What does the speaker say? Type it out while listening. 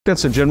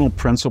That's a general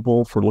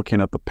principle for looking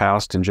at the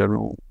past in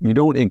general. You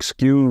don't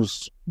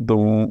excuse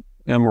the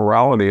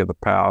immorality of the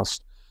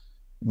past,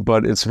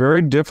 but it's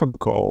very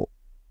difficult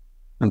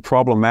and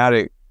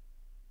problematic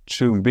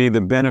to be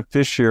the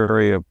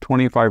beneficiary of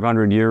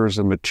 2,500 years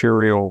of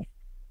material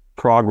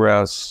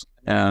progress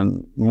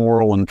and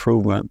moral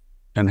improvement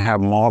and have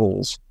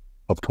models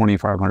of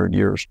 2,500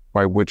 years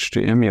by which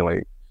to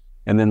emulate.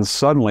 And then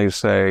suddenly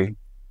say,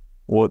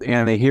 well,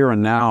 in the here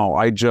and now,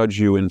 I judge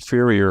you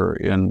inferior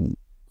in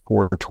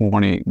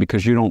 420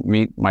 because you don't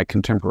meet my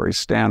contemporary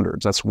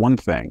standards. That's one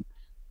thing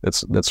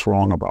that's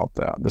wrong about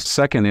that. The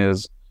second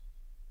is,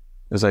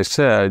 as I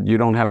said, you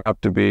don't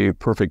have to be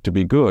perfect to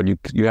be good.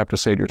 You have to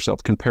say to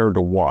yourself, compared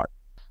to what?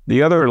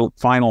 The other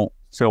final,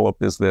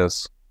 Philip, is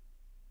this.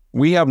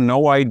 We have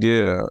no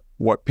idea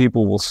what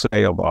people will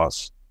say of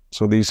us.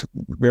 So these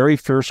very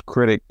fierce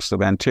critics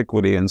of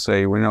antiquity and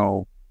say,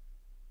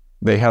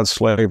 they had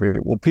slavery.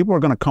 Well, people are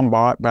going to come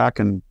back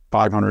in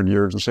 500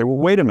 years and say, well,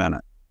 wait a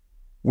minute.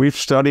 We've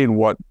studied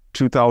what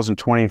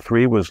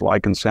 2023 was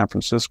like in San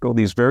Francisco.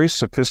 These very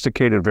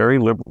sophisticated, very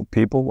liberal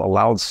people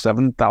allowed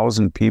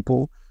 7,000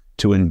 people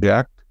to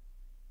inject,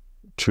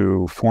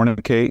 to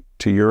fornicate,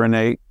 to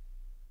urinate,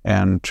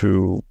 and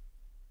to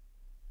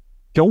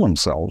kill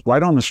themselves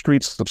right on the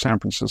streets of San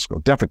Francisco,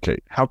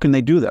 defecate. How can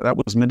they do that? That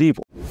was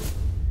medieval.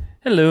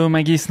 Hello,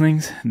 my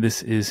geeslings.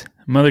 This is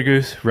Mother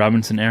Goose,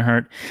 Robinson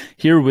Erhardt,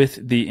 here with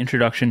the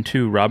introduction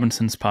to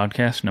Robinson's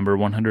podcast, number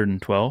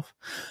 112.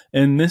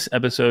 And this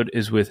episode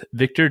is with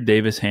Victor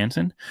Davis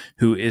Hanson,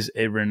 who is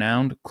a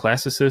renowned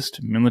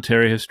classicist,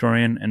 military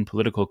historian, and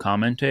political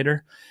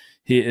commentator.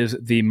 He is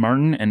the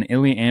Martin and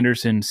Illie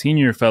Anderson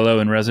Senior Fellow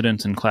in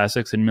Residence in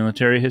Classics and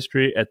Military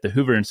History at the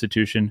Hoover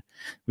Institution,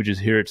 which is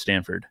here at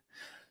Stanford.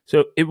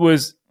 So it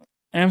was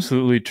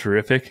absolutely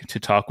terrific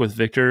to talk with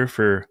Victor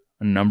for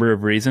a number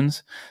of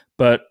reasons.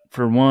 But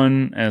for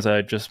one, as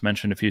I just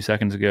mentioned a few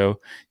seconds ago,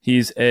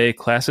 he's a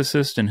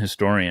classicist and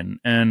historian.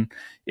 And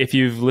if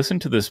you've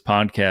listened to this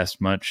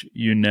podcast much,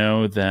 you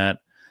know that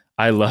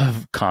I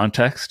love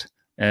context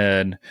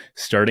and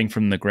starting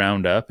from the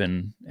ground up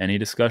in any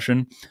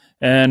discussion.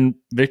 And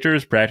Victor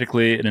is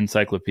practically an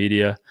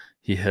encyclopedia.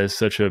 He has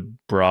such a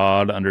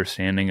broad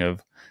understanding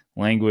of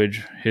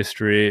language,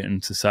 history,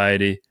 and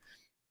society,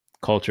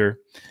 culture.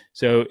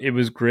 So it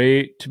was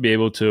great to be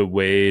able to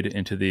wade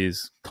into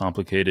these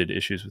complicated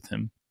issues with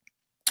him.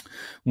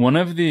 One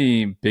of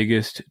the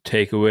biggest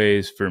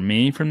takeaways for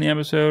me from the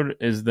episode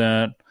is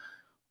that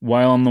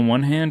while on the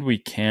one hand we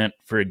can't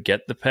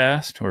forget the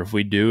past, or if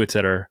we do, it's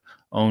at our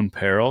own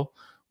peril,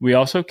 we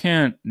also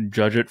can't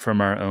judge it from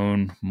our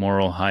own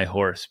moral high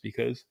horse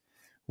because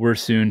we're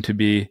soon to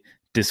be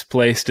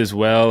displaced as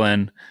well.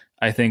 And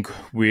I think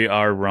we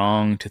are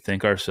wrong to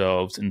think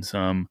ourselves in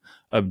some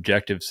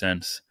objective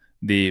sense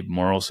the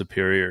moral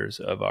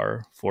superiors of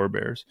our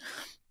forebears.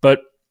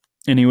 But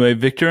anyway,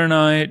 Victor and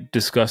I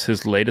discuss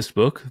his latest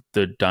book,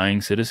 The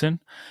Dying Citizen,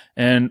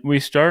 and we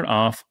start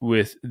off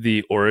with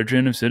the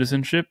origin of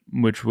citizenship,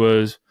 which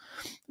was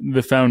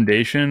the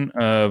foundation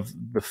of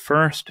the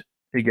first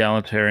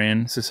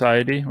egalitarian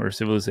society or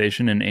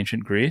civilization in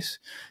ancient Greece,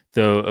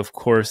 though, of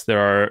course, there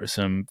are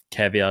some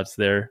caveats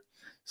there.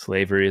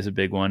 Slavery is a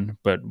big one,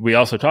 but we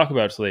also talk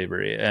about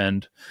slavery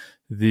and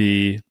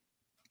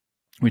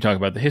we talk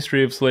about the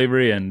history of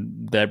slavery,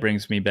 and that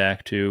brings me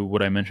back to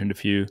what I mentioned a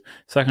few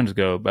seconds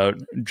ago about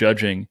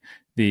judging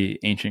the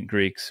ancient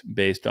Greeks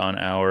based on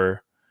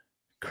our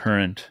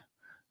current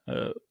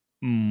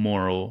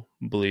moral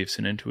beliefs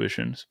and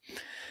intuitions.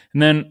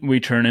 And then we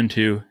turn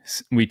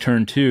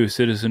to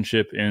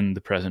citizenship in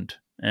the present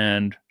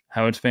and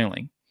how it's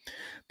failing.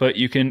 But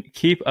you can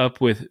keep up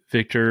with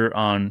Victor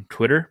on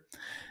Twitter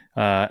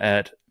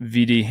at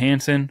VD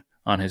Hanson,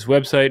 on his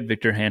website,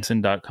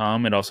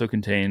 victorhanson.com. It also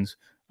contains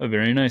a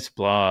very nice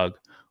blog,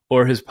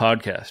 or his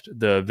podcast,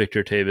 The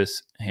Victor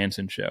Davis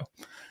Hanson Show.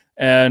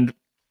 And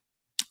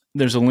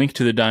there's a link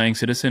to The Dying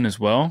Citizen as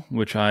well,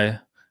 which I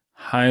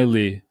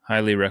highly,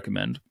 highly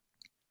recommend.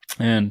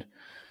 And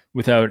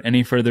without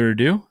any further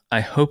ado,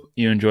 I hope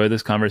you enjoy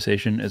this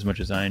conversation as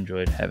much as I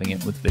enjoyed having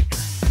it with Victor.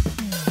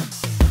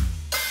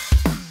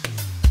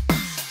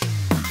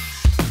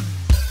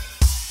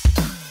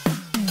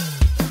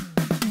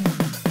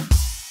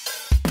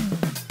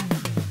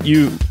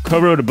 You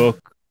co-wrote a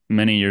book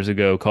many years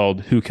ago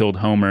called Who Killed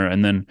Homer,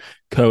 and then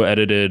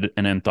co-edited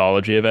an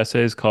anthology of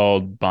essays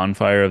called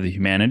Bonfire of the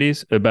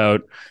Humanities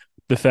about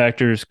the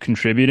factors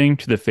contributing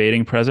to the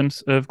fading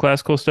presence of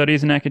classical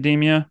studies in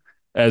academia,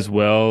 as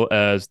well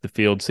as the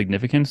field's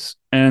significance.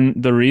 And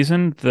the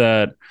reason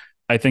that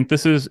I think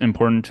this is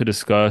important to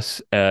discuss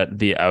at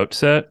the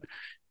outset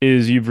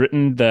is you've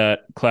written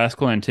that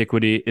classical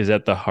antiquity is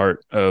at the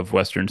heart of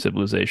Western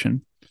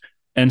civilization.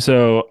 And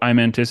so I'm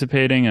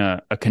anticipating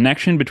a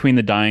connection between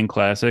the dying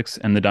classics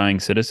and the dying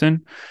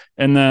citizen,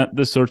 and that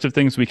the sorts of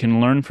things we can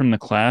learn from the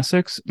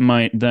classics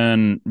might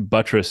then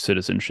buttress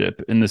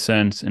citizenship in the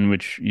sense in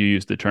which you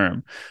use the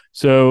term.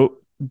 So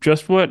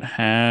just what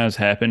has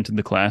happened to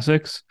the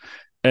classics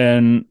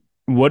and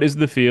what is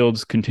the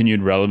field's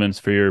continued relevance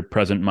for your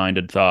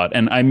present-minded thought?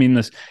 And I mean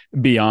this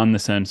beyond the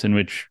sense in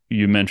which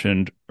you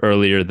mentioned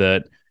earlier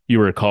that you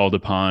were called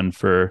upon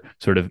for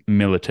sort of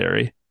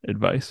military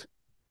advice.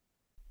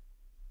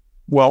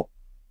 Well,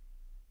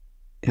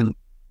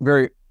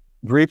 very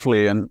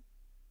briefly, and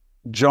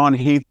John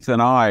Heath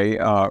and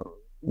I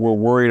were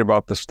worried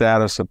about the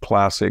status of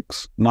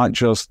classics, not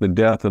just the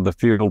death of the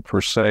field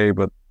per se,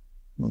 but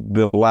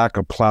the lack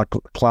of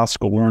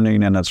classical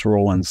learning and its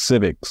role in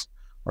civics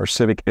or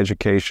civic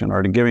education,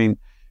 or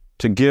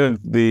to give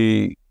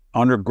the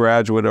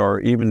undergraduate or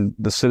even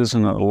the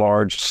citizen at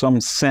large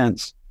some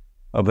sense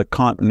of the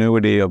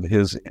continuity of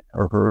his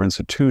or her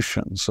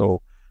institution.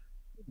 So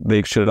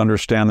they should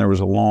understand there was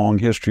a long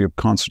history of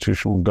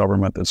constitutional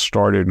government that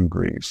started in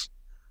Greece,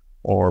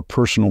 or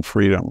personal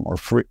freedom, or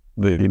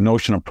the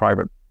notion of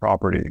private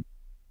property,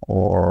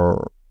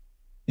 or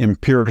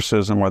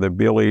empiricism, or the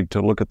ability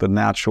to look at the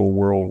natural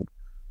world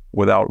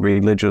without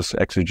religious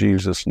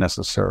exegesis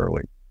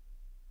necessarily.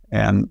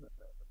 And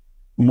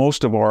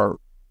most of our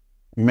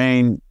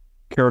main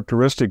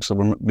characteristics of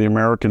the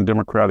American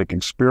democratic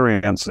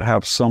experience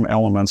have some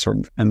elements,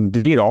 and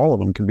indeed all of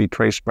them, can be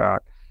traced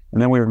back.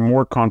 And then we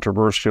more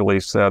controversially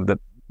said that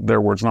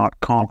there was not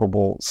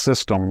comparable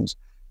systems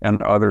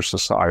in other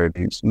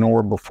societies,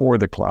 nor before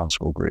the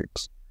classical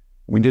Greeks.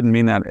 We didn't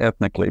mean that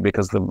ethnically,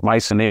 because the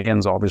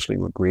Mycenaeans obviously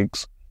were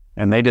Greeks,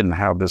 and they didn't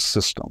have this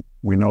system.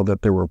 We know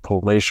that they were a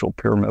palatial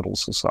pyramidal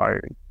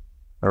society.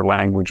 Their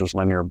language was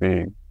linear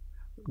being.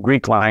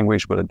 Greek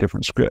language, but a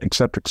different script, et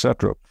cetera, et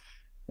cetera.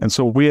 And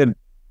so we had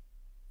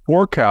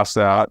forecast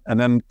that, and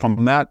then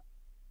from that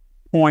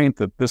point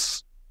that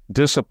this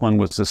discipline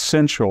was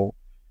essential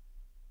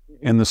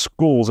in the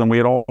schools, and we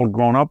had all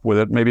grown up with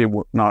it, maybe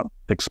not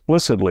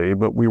explicitly,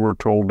 but we were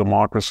told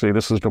democracy,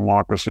 this is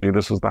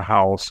the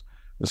House,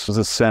 this is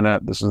the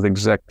Senate, this is the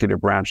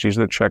executive branch, these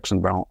are the checks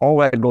and balances. All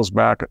that goes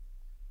back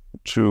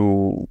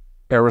to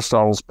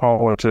Aristotle's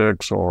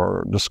Politics,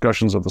 or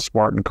discussions of the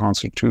Spartan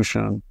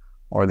Constitution,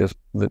 or the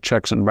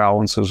checks and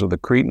balances of the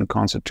Cretan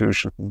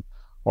Constitution,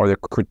 or the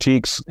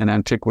critiques in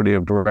antiquity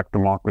of direct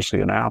democracy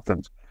in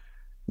Athens.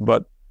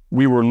 But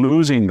we were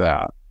losing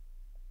that,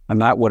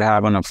 and that would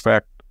have an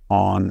effect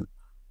on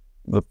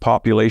the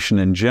population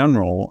in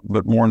general,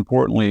 but more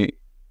importantly,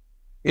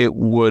 it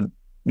would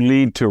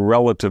lead to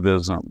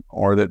relativism,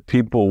 or that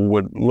people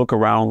would look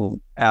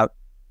around at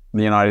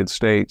the United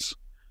States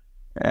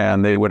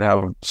and they would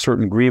have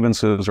certain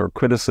grievances or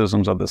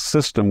criticisms of the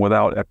system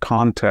without a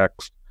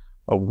context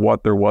of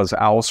what there was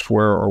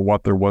elsewhere, or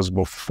what there was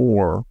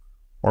before,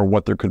 or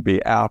what there could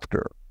be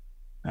after.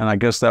 And I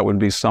guess that would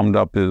be summed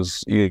up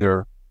as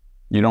either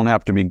you don't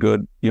have to be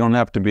good, you don't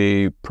have to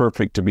be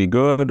perfect to be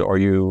good, or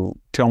you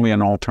tell me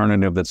an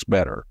alternative that's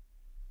better.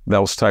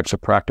 Those types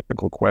of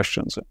practical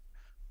questions.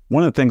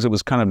 One of the things that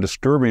was kind of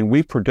disturbing,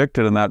 we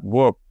predicted in that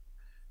book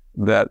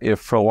that if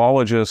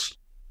philologists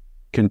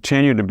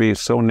continue to be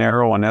so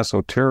narrow and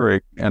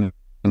esoteric and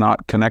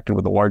not connected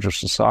with the larger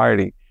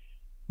society,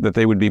 that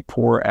they would be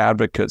poor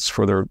advocates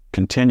for their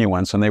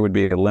continuance and they would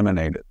be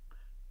eliminated.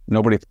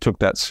 Nobody took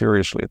that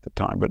seriously at the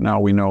time, but now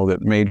we know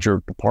that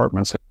major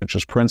departments such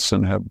as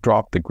Princeton have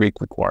dropped the Greek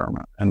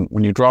requirement. And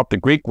when you drop the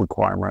Greek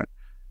requirement,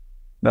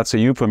 that's a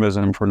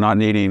euphemism for not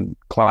needing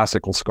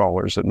classical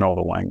scholars that know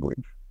the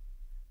language.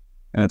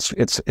 And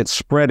it's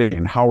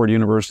spreading. Howard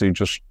University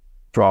just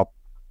dropped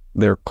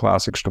their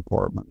classics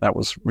department. That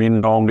was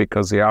renowned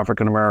because the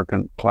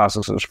African-American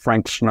classicist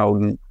Frank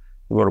Snowden,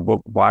 who wrote a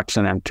book, Blacks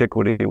in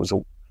Antiquity, he was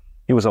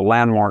a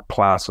landmark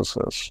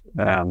classicist.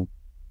 And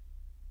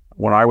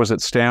when I was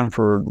at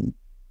Stanford,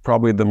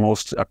 probably the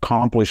most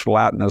accomplished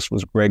Latinist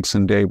was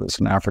Gregson Davis,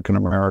 an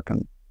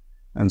African-American.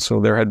 And so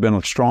there had been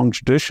a strong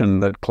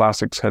tradition that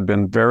classics had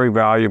been very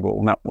valuable.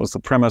 And that was the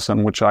premise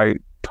on which I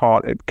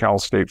taught at Cal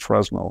State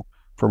Fresno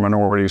for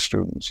minority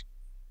students.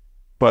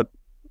 But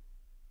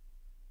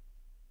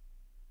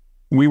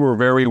we were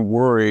very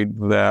worried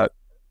that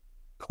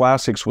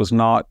classics was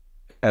not,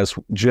 as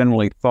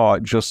generally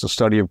thought, just the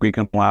study of Greek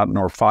and Latin,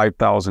 or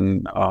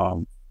 5,000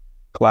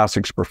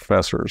 classics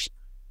professors,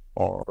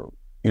 or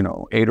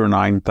 8,000 or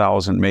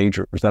 9,000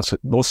 majors.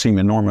 Those seem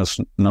enormous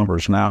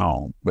numbers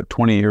now, but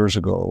 20 years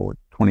ago, or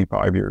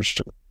 25 years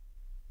ago,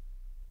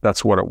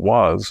 that's what it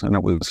was, and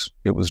it was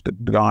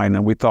dying.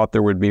 And we thought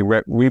there would be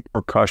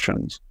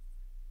repercussions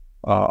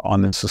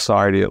on the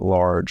society at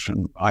large.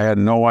 And I had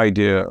no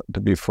idea, to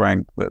be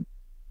frank, that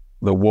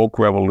the woke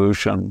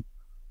revolution,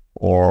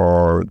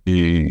 or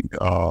the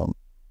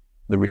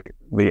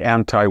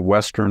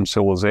anti-Western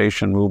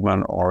civilization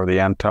movement, or the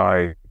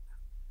anti-civics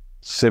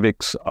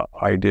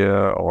idea,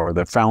 or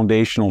the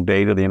foundational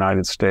date of the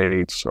United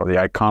States, or the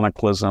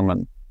iconoclasm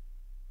and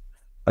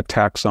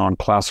attacks on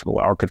classical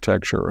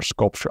architecture or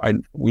sculpture.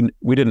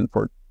 We didn't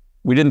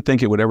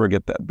think it would ever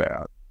get that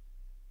bad,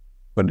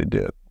 but it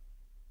did.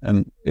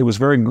 And it was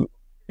very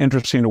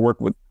interesting to work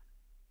with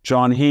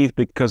John Heath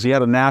because he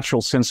had a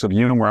natural sense of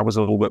humor. I was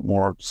a little bit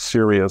more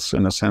serious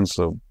in a sense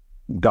of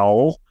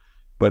dull,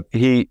 but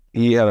he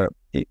had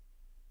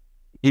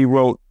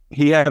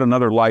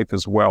another life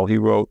as well. He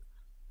wrote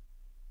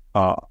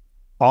uh,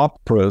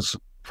 operas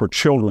for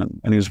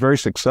children, and he was very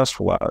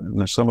successful at it.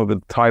 And some of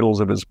the titles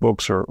of his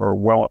books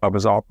of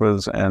his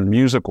operas and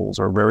musicals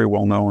are very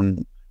well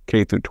known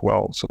K through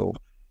 12. So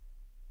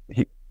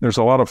there's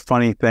a lot of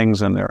funny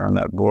things in there in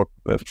that book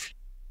that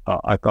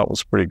I thought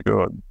was pretty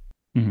good.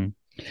 Mm-hmm.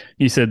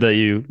 You said that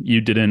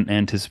you didn't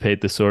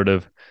anticipate the sort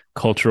of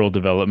cultural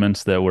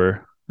developments that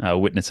we're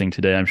witnessing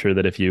today. I'm sure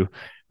that if you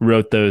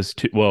wrote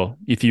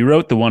if you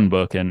wrote the one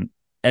book and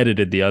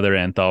edited the other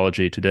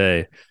anthology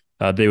today,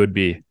 they would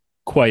be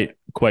quite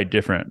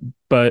different.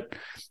 But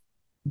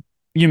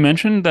you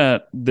mentioned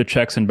that the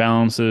checks and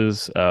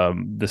balances,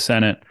 the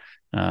Senate,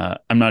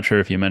 I'm not sure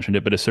if you mentioned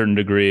it, but a certain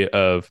degree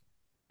of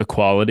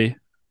equality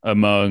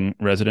among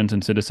residents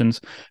and citizens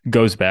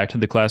goes back to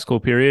the classical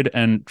period.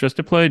 And just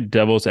to play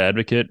devil's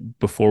advocate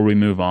before we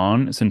move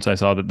on, since I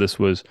saw that this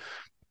was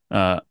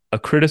a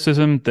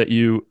criticism that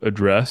you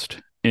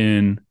addressed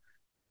in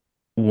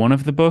one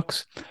of the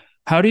books,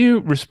 how do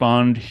you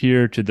respond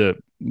here to the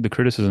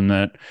criticism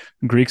that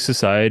Greek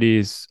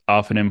societies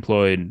often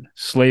employed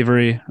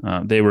slavery?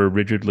 They were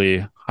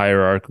rigidly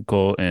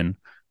hierarchical in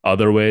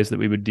other ways that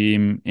we would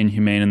deem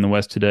inhumane in the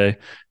West today.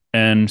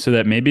 And so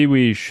that maybe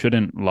we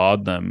shouldn't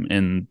laud them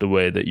in the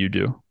way that you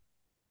do.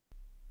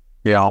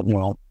 Yeah,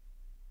 well,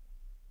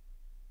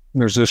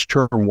 there's this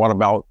term,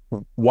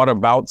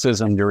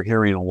 whataboutism, you're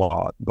hearing a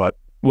lot, but...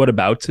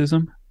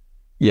 Whataboutism?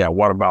 Yeah,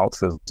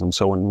 whataboutism.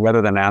 So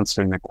rather than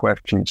answering the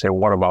question, you say,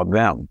 what about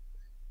them?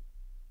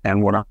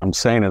 And what I'm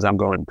saying is I'm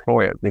going to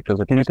employ it, because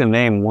if you can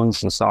name one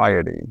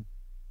society,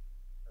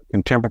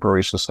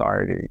 contemporary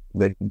society,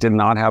 that did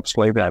not have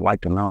slavery, I'd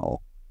like to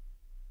know,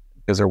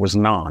 because there was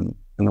none.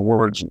 And the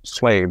word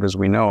slave, as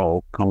we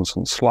know, comes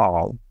from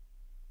Slav,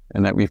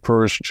 and that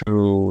refers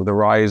to the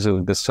rise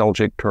of the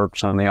Seljuk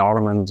Turks and the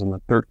Ottomans in the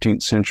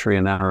 13th century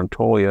in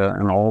Anatolia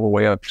and all the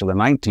way up to the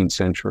 19th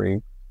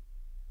century,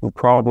 who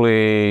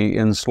probably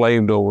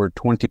enslaved over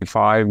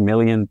 25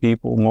 million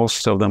people.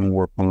 Most of them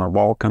were from the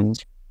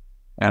Balkans,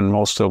 and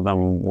most of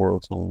them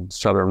were from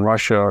southern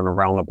Russia and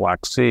around the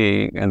Black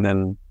Sea. And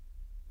then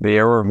the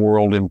Arab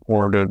world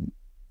imported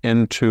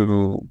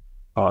into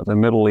the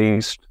Middle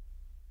East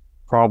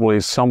probably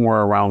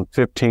somewhere around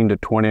 15 to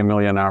 20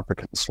 million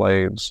African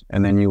slaves.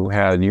 And then you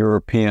had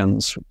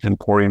Europeans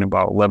importing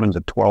about 11 to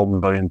 12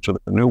 million to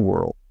the New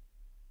World.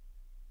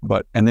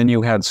 And then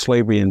you had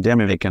slavery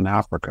endemic in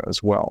Africa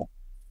as well.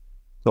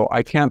 So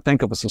I can't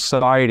think of a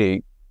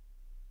society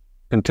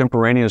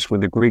contemporaneous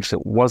with the Greeks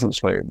that wasn't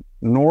slave,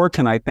 nor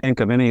can I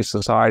think of any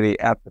society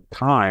at the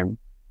time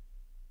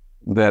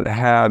that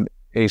had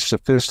a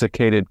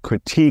sophisticated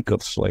critique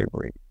of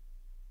slavery.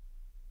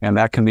 And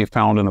that can be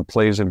found in the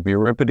plays of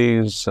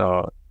Euripides.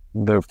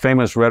 The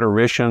famous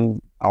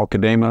rhetorician,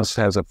 Alcidamas,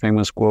 has a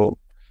famous quote,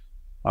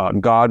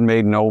 God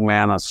made no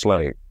man a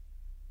slave.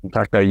 In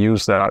fact, I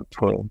use that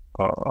for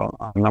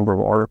a number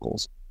of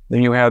articles.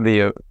 Then you have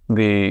the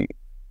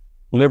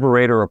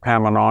liberator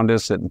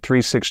Epaminondas at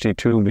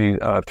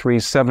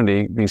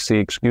 370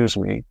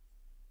 BC,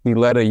 he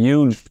led a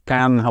huge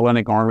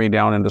pan-Hellenic army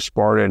down into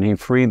Sparta, and he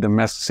freed the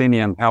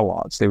Messenian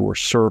Helots. They were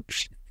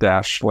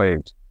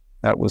serfs-slaves.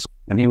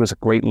 And he was a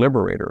great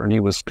liberator, and he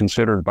was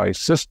considered by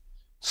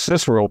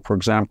Cicero, for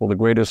example, the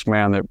greatest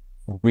man that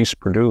Greece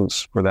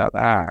produced for that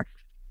act.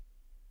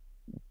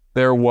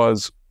 There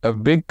was a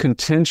big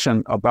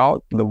contention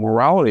about the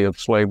morality of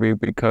slavery,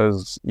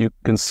 because you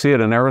can see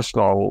it in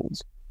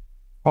Aristotle's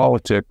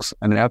Politics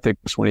and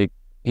Ethics when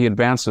he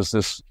advances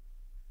this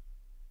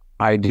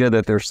idea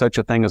that there's such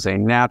a thing as a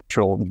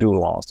natural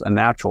doulos, a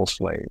natural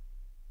slave.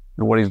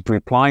 And what he's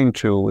replying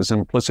to is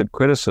implicit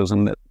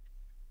criticism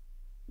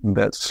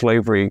that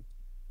slavery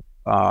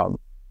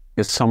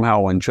is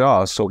somehow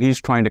unjust. So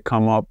he's trying to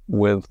come up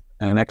with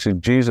an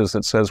exegesis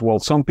that says, well,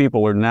 some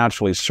people are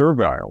naturally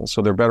servile,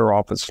 so they're better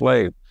off as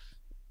slaves.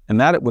 And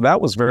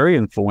that was very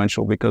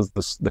influential, because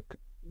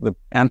the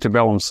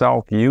antebellum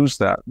South used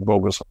that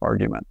bogus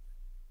argument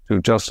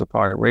to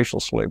justify racial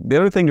slavery. The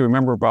other thing to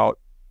remember about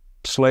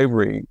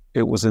slavery,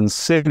 it was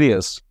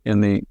insidious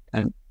in the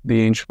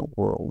ancient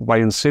world. By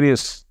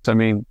insidious, I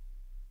mean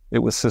it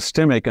was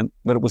systemic,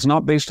 but it was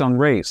not based on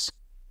race.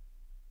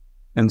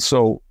 And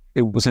so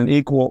it was an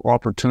equal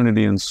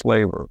opportunity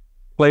enslaver.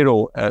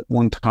 Plato at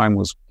one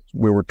time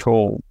we were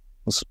told,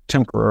 was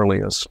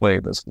temporarily a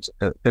slave.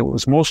 It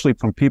was mostly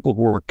from people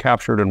who were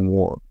captured in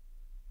war.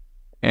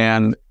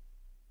 And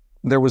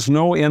there was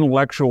no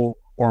intellectual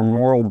or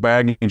moral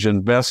baggage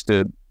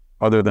invested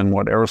other than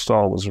what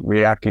Aristotle was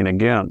reacting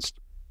against.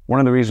 One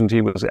of the reasons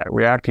he was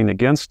reacting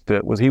against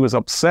it was he was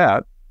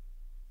upset,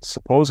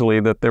 supposedly,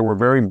 that there were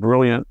very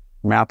brilliant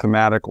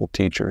mathematical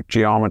teachers,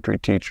 geometry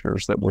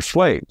teachers that were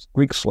slaves,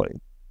 Greek slaves.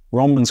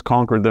 Romans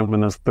conquered them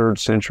in the 3rd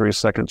century,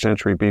 2nd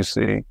century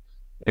BC.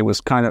 It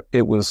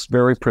was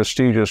very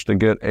prestigious to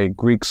get a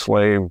Greek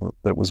slave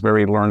that was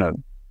very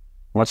learned,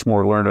 much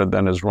more learned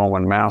than his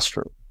Roman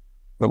master.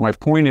 But my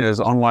point is,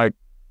 unlike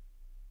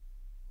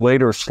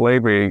later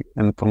slavery,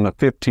 and from the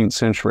 15th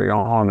century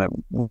on, that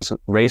was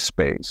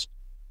race-based,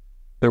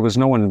 there was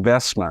no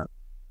investment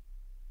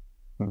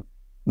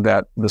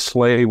that the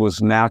slave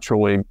was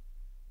naturally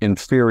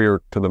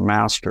inferior to the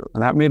master.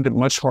 And that made it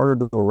much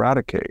harder to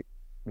eradicate,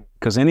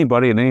 because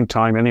anybody at any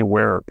time,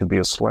 anywhere could be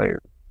a slave.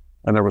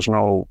 And there was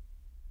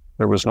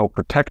no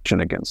protection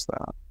against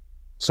that.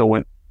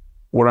 So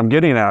what I'm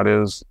getting at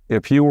is,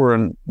 if you were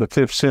in the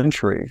 5th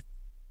century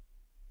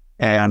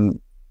and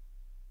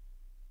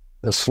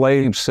the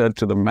slave said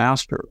to the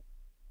master,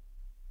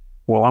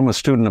 well, I'm a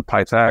student of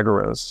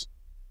Pythagoras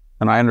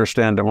and I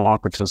understand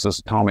Democritus'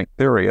 atomic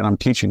theory, and I'm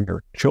teaching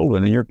your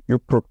children, and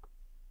you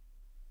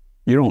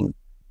don't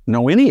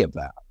know any of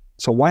that.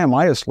 So why am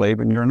I a slave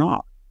and you're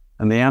not?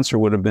 And the answer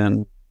would have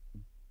been,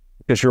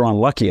 because you're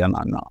unlucky and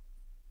I'm not.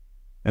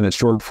 And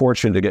it's your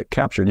fortune to get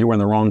captured. You were in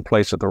the wrong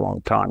place at the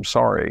wrong time.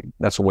 Sorry,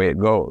 that's the way it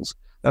goes.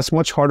 That's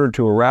much harder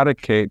to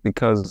eradicate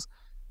because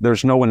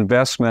there's no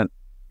investment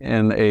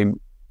in a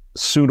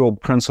pseudo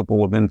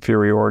principle of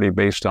inferiority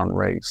based on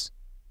race.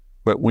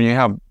 But when you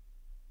have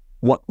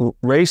what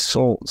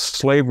racial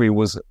slavery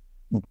was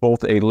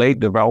both a late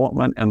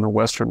development in the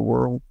Western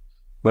world,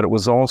 but it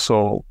was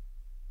also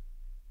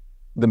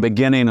the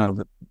beginning of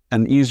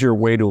an easier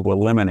way to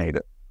eliminate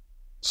it.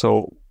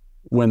 So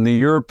when the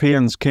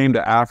Europeans came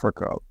to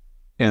Africa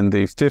in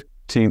the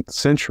 15th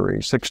century,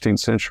 16th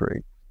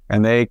century,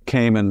 and they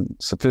came in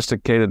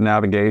sophisticated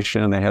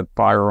navigation, and they had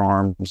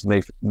firearms,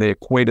 they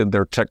equated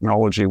their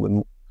technology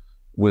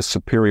with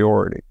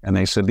superiority. And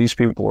they said, these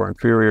people are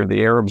inferior.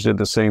 The Arabs did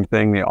the same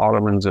thing. The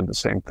Ottomans did the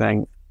same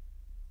thing.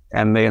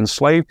 And they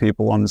enslaved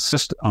people on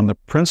the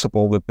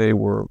principle that they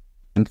were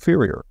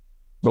inferior.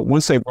 But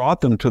once they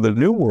brought them to the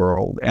New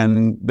World,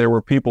 and there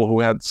were people who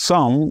had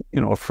some,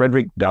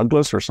 Frederick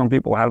Douglass, or some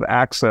people had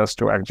access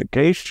to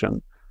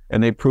education,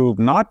 and they proved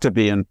not to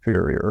be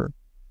inferior,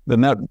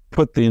 then that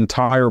put the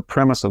entire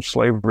premise of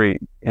slavery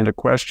into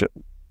question.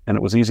 And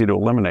it was easy to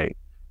eliminate,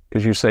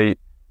 because you say,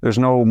 there's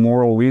no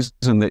moral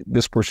reason that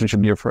this person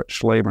should be a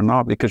slave or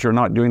not, because you're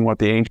not doing what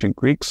the ancient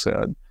Greeks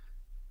said.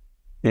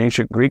 The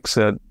ancient Greeks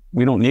said,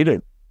 we don't need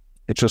it.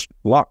 It's just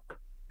luck.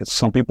 It's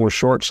some people are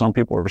short, some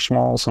people are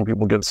small, some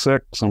people get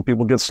sick, some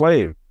people get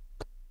slaved.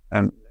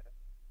 And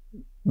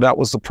that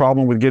was the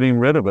problem with getting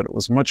rid of it. It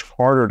was much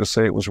harder to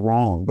say it was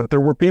wrong, but there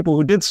were people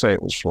who did say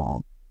it was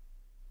wrong.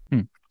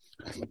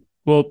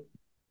 Well,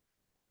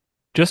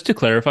 just to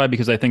clarify,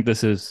 because I think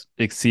this is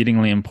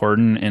exceedingly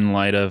important in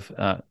light of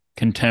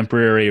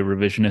contemporary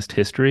revisionist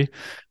history,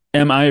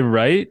 am I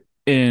right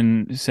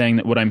in saying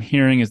that what I'm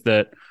hearing is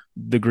that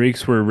the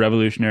Greeks were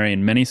revolutionary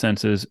in many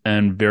senses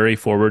and very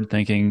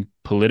forward-thinking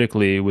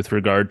politically with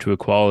regard to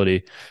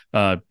equality,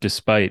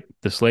 despite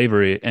the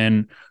slavery,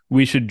 and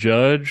we should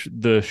judge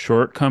the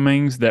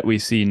shortcomings that we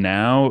see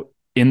now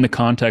in the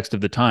context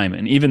of the time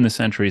and even the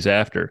centuries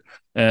after,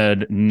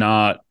 and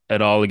not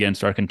at all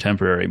against our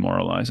contemporary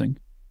moralizing?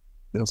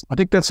 Yes. I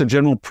think that's a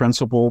general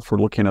principle for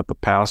looking at the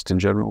past in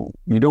general.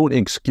 You don't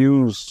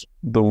excuse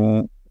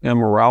the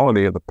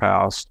immorality of the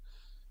past,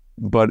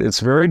 but it's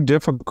very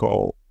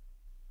difficult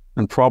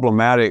and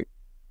problematic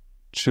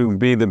to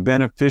be the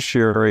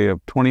beneficiary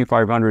of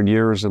 2,500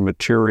 years of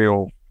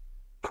material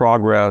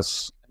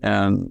progress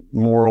and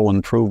moral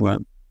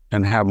improvement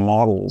and have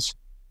models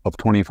of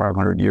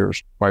 2,500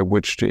 years by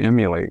which to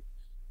emulate.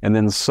 And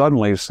then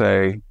suddenly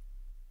say,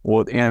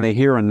 well, in the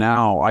here and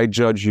now, I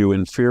judge you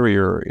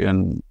inferior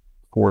in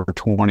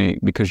 420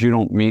 because you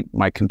don't meet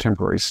my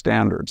contemporary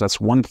standards. That's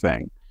one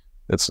thing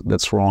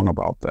that's wrong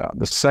about that.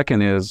 The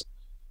second is,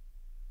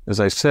 as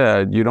I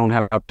said, you don't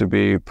have to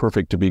be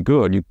perfect to be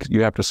good.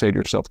 You have to say to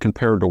yourself,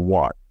 compared to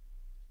what?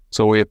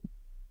 So if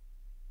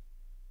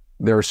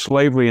there's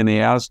slavery in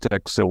the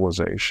Aztec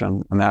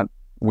civilization, and that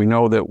we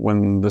know that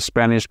when the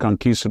Spanish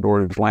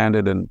conquistadors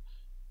landed in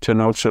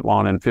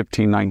Tenochtitlan in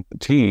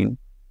 1519,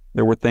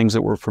 there were things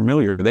that were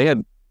familiar.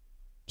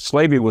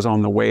 Slavery was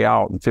on the way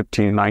out in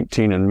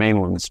 1519 in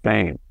mainland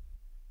Spain,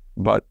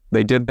 but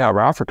they did have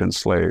African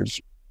slaves,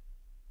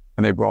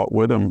 and they brought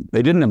with them.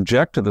 They didn't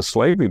object to the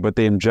slavery, but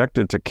they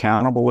objected to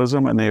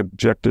cannibalism and they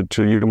objected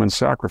to human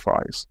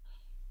sacrifice.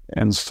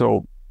 And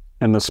so,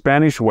 in the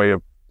Spanish way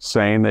of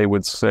saying, they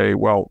would say,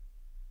 well,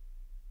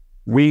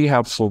 we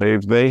have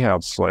slaves, they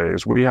have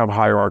slaves. We have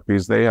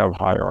hierarchies, they have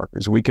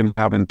hierarchies. We can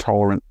have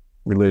intolerant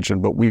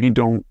religion, but we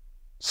don't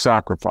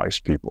sacrifice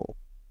people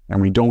and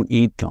we don't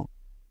eat them.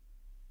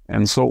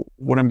 And so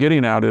what I'm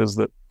getting at is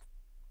that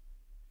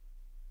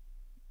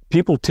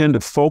people tend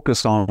to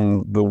focus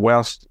on the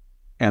West,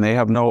 and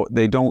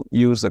they don't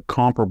use a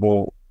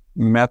comparable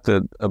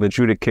method of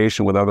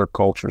adjudication with other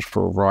cultures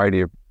for a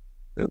variety of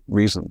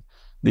reasons.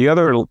 The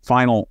other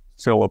final,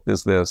 Philip,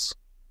 is this.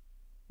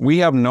 We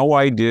have no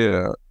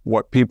idea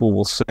what people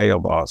will say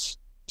of us.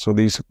 So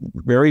these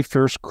very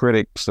first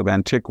critics of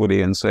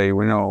antiquity and say,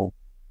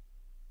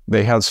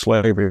 they had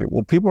slavery.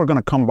 Well, people are going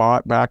to come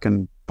back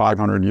in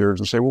 500 years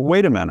and say, well,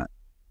 wait a minute.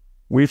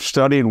 We've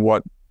studied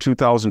what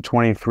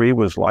 2023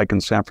 was like in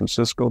San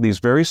Francisco. These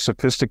very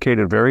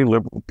sophisticated, very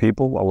liberal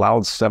people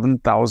allowed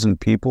 7,000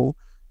 people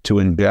to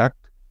inject,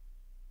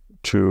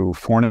 to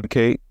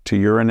fornicate, to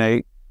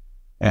urinate,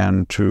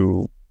 and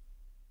to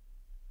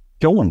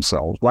kill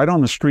themselves right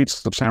on the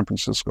streets of San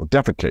Francisco,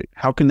 defecate.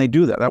 How can they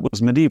do that? That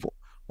was medieval.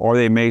 Or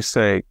they may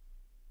say,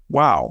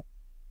 wow,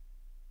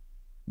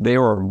 they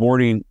are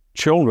aborting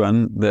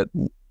children that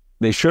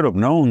they should have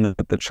known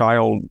that the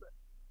child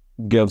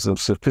gives of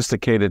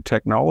sophisticated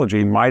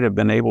technology might have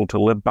been able to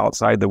live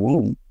outside the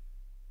womb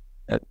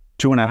at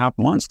 2.5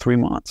 months, 3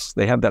 months.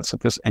 They had that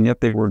and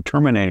yet they were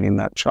terminating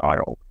that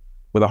child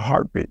with a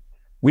heartbeat.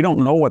 We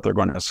don't know what they're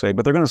going to say,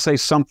 but they're going to say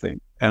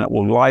something, and it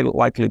will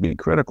likely be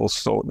critical.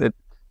 So it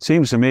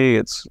seems to me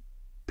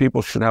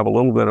people should have a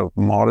little bit of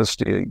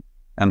modesty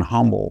and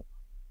humble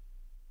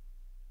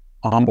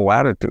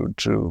attitude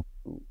to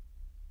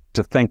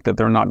think that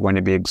they're not going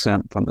to be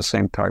exempt from the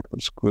same type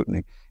of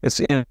scrutiny. It's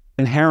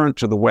inherent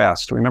to the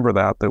West. Remember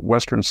that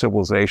Western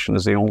civilization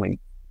is the only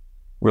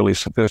really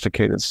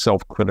sophisticated,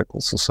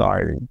 self-critical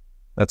society.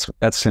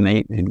 That's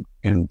innate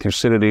in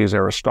Thucydides,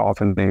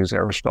 Aristophanes,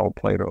 Aristotle,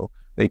 Plato.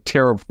 They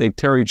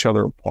tear each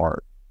other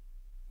apart.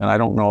 And I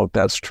don't know if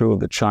that's true of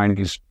the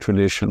Chinese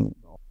tradition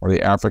or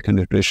the African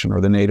tradition or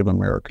the Native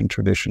American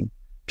tradition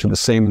to the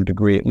same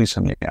degree, at least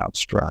in the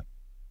abstract.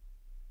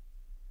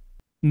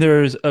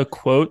 There's a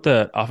quote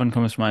that often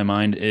comes to my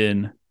mind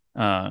in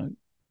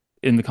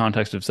the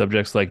context of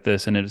subjects like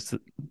this, and it's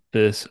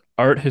this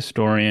art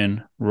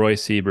historian, Roy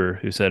Sieber,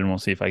 who said, and we'll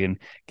see if I can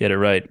get it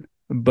right,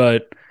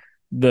 but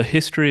the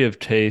history of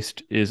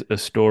taste is a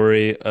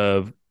story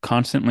of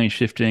constantly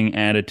shifting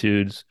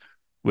attitudes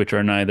which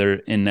are neither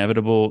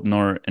inevitable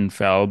nor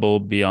infallible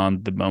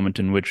beyond the moment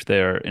in which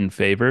they are in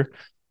favor.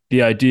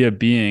 The idea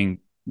being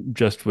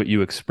just what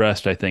you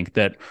expressed, I think,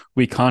 that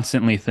we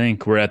constantly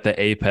think we're at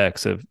the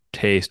apex of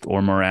taste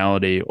or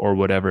morality or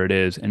whatever it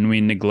is, and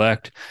we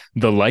neglect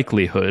the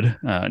likelihood,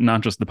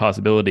 not just the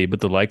possibility, but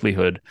the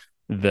likelihood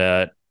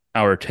that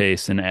our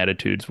tastes and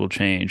attitudes will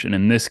change. And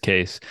in this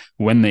case,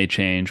 when they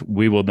change,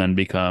 we will then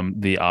become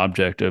the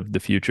object of the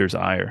future's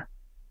ire.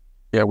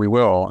 Yeah, we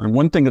will. And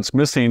one thing that's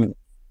missing,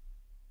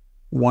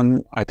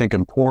 one, I think,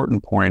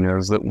 important point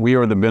is that we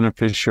are the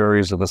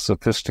beneficiaries of a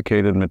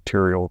sophisticated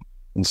material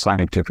and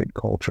scientific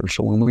culture.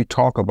 So when we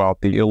talk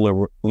about the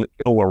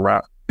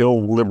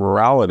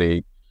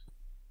illiberality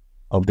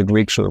of the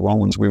Greeks or the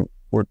Romans,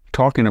 we're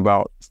talking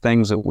about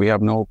things that we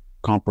have no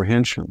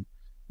comprehension.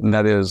 And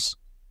that is,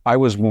 I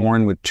was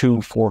born with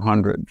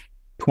 400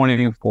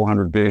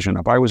 vision.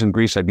 If I was in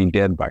Greece, I'd be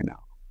dead by now,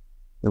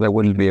 because I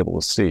wouldn't be able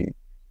to see.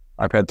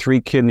 I've had 3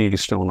 kidney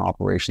stone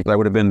operations. I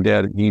would have been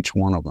dead in each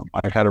one of them.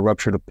 I've had a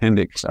ruptured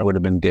appendix. I would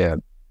have been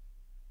dead.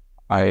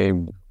 I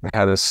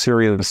had a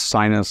serious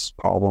sinus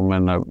problem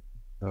and a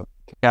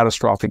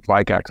catastrophic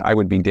bike accident. I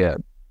would be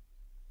dead.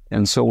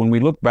 And so when we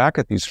look back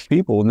at these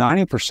people,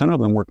 90% of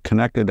them were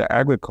connected to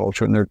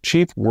agriculture, and their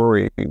chief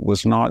worry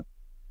was not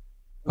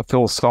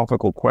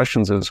philosophical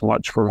questions as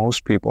much for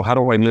most people. How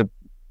do I live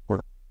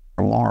for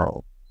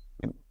tomorrow?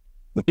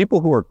 The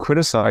people who are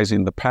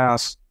criticizing the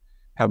past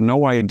have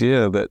no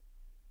idea that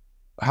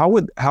how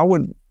would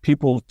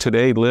people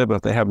today live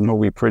if they have no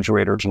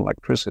refrigerators and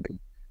electricity?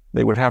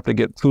 They would have to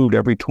get food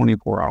every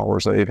 24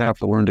 hours. They'd have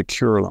to learn to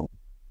cure them.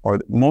 Or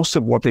most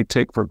of what they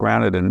take for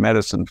granted in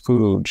medicine,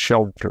 food,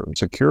 shelter,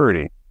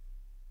 security,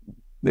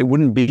 they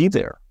wouldn't be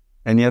there.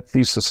 And yet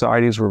these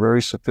societies were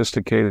very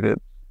sophisticated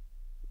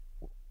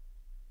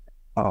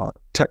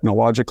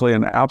technologically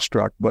and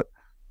abstract, but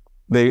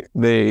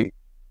they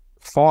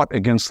fought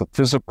against the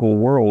physical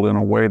world in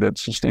a way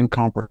that's just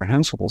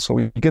incomprehensible. So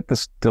we get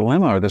this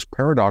dilemma or this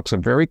paradox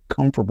of very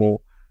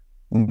comfortable,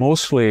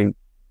 mostly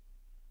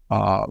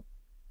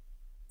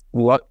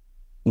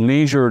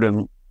leisured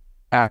and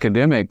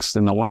academics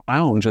in the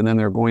lounge, and then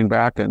they're going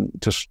back and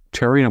just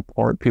tearing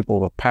apart people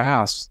of the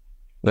past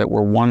that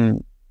were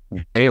one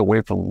day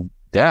away from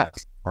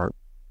death or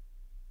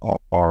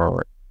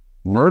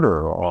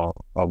murder or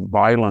a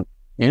violent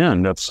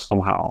end of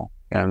somehow.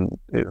 And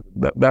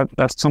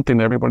that's something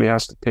that everybody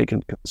has to take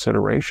into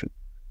consideration.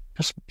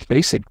 Just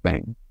basic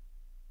thing.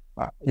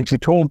 If you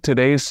told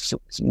today's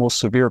most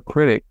severe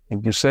critic,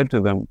 and you said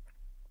to them,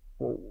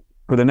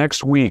 for the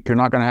next week, you're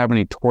not going to have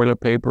any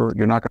toilet paper,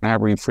 you're not going to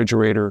have a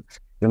refrigerator,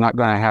 you're not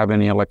going to have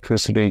any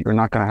electricity, you're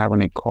not going to have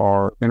any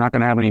car, you're not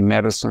going to have any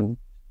medicine,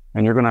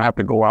 and you're going to have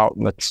to go out,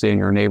 let's say, in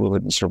your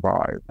neighborhood and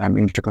survive. That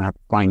means you're going to have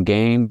to find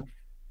game,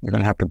 you're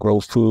going to have to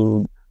grow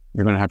food,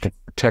 you're going to have to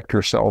protect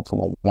yourself from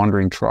a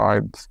wandering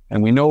tribe.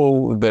 And we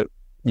know that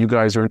you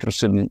guys are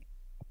interested in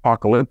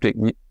apocalyptic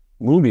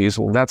movies.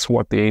 Well, that's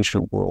what the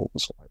ancient world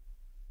was like.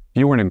 If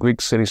you were in a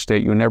Greek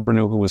city-state, you never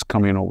knew who was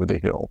coming over the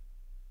hill.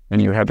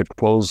 And you had to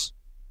close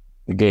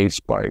the gates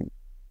by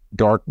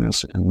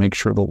darkness and make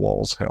sure the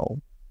walls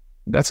held.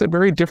 That's a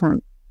very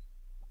different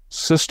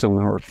system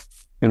or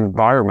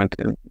environment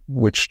in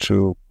which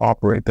to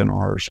operate than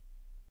ours.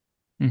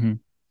 Mm-hmm.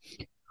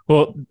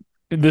 Well,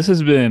 this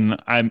has been,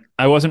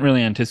 I wasn't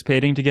really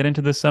anticipating to get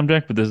into this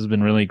subject, but this has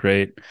been really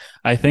great.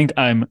 I think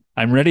I'm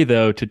ready,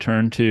 though, to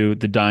turn to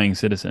the dying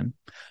citizen.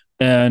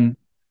 And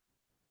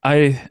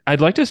I'd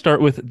like to start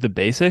with the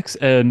basics.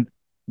 And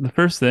the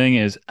first thing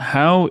is,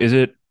 how is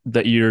it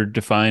that you're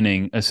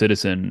defining a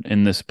citizen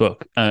in this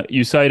book.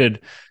 You cited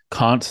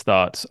Kant's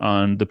thoughts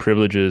on the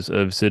privileges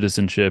of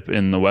citizenship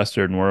in the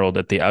Western world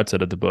at the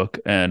outset of the book,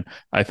 and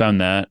I found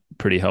that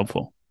pretty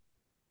helpful.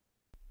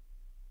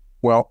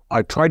 Well,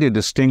 I try to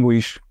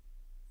distinguish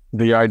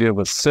the idea of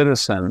a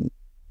citizen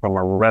from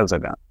a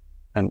resident.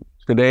 And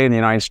today in the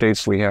United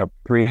States, we have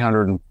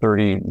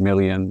 330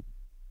 million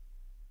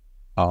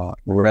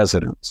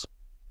residents.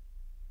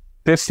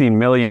 50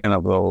 million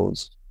of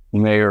those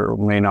may or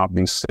may not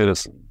be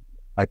citizens.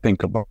 I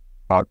think about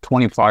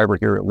 25 are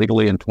here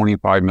illegally, and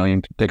 25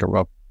 million, to take a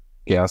rough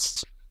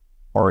guess,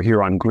 are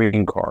here on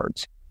green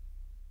cards.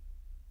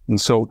 And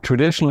so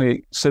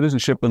traditionally,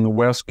 citizenship in the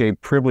West gave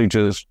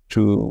privileges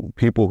to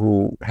people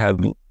who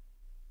had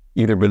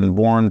either been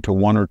born to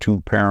one or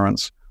two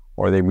parents,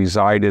 or they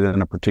resided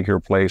in a particular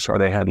place, or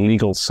they had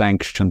legal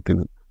sanction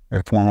through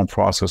a formal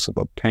process of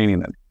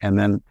obtaining it. And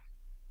then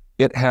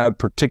it had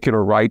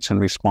particular rights and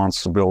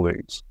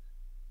responsibilities.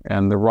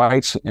 And the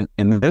rights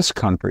in this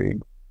country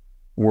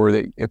were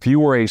that if you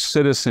were a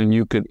citizen,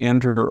 you could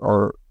enter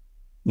or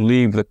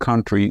leave the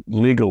country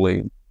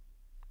legally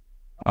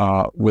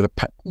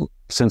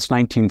since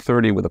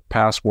 1930 with a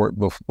passport,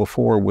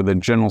 before with a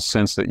general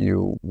sense that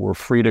you were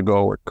free to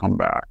go or come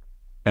back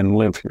and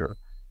live here.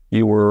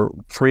 You were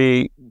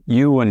free,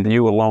 you and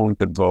you alone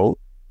could vote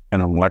in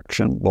an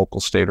election,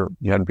 local, state, or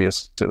you had to be a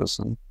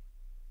citizen.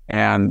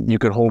 And you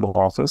could hold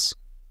office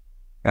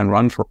and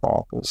run for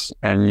office,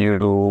 and you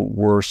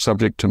were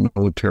subject to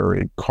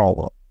military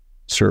call-up,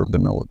 serve the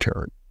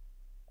military.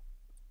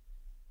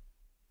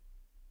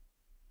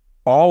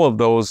 All of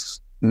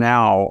those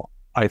now,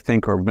 I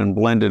think, have been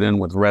blended in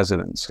with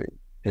residency.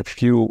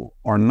 If you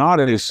are not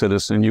a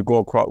citizen, you go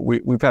across.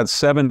 We've had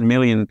 7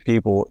 million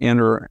people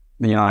enter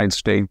the United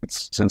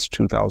States since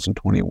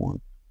 2021,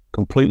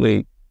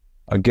 completely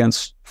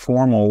against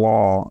formal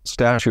law,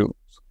 statutes,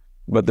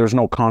 but there's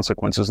no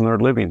consequences, and they're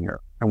living here.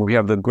 And we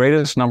have the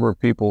greatest number of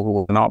people who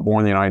were not born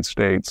in the United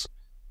States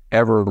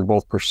ever,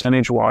 both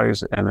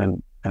percentage-wise and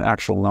in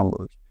actual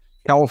numbers.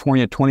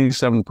 California,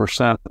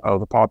 27% of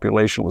the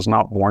population was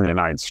not born in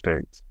the United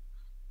States.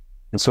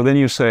 And so then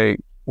you say,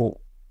 well,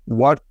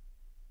 what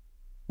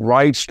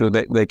rights do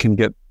they can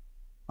get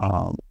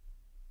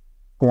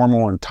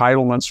formal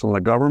entitlements from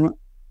the government?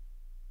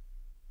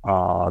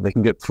 They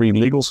can get free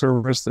legal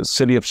service. The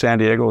city of San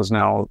Diego is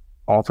now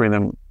offering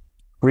them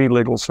free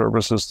legal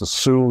services to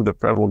sue the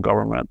federal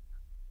government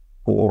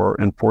for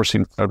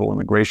enforcing federal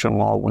immigration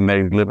law when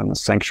they live in the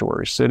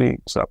sanctuary city.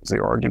 So that was the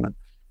argument.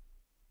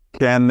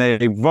 Can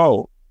they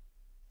vote?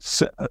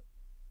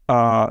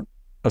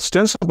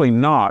 Ostensibly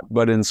not,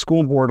 but in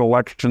school board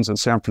elections in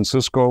San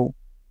Francisco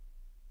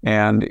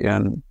and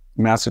in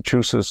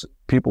Massachusetts,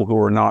 people who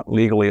are not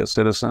legally a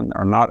citizen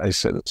are not a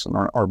citizen,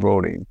 are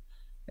voting.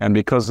 And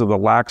because of the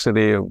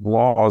laxity of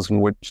laws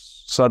in which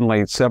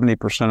suddenly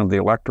 70% of the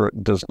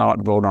electorate does not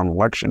vote on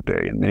election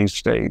day in many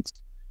states,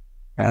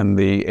 and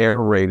the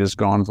error rate has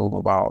gone from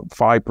about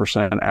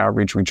 5%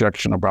 average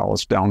rejection of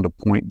ballots down to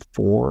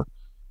 0.4,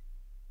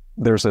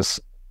 there's this,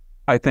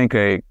 I think,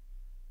 a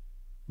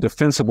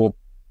defensible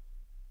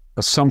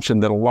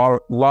assumption that a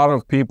lot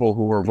of people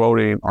who are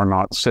voting are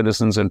not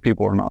citizens, and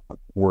people are not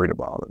worried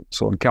about it.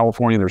 So in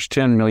California, there's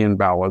 10 million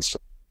ballots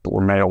that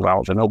were mailed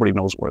out, and nobody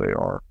knows where they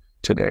are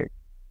today.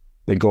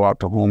 They go out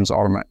to homes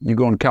automatically. You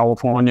go in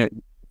California,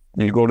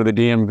 you go to the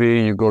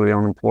DMV, you go to the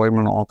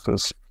unemployment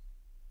office,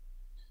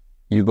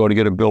 you go to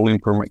get a building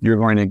permit, you're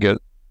going to get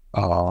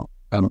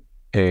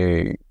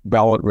a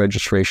ballot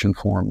registration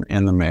form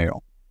in the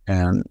mail,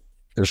 and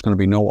there's going to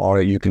be no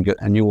audit. You can get,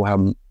 and you will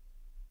have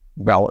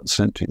ballots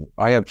sent to you.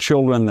 I have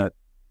children that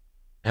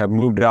have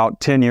moved out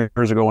 10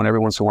 years ago, and every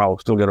once in a while, I'll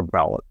still get a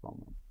ballot from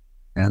them,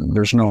 and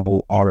there's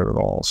no audit at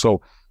all.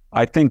 So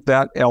I think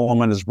that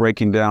element is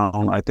breaking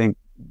down. I think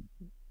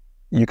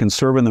you can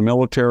serve in the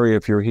military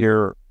if you're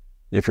here.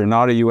 If you're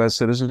not a U.S.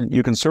 citizen,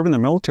 you can serve in the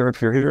military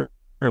if you're here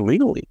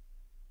illegally.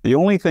 The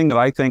only thing that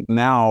I think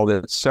now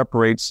that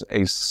separates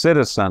a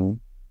citizen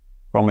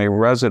from a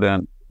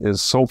resident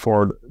is, so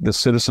far, the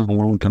citizen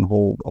alone can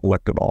hold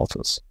elected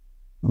office.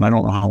 And I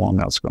don't know how long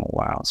that's going to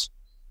last.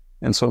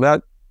 And so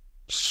that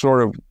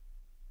sort of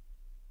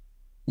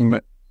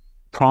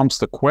prompts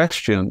the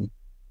question,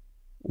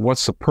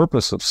 what's the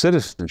purpose of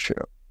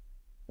citizenship?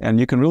 And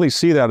you can really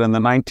see that in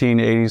the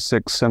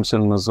 1986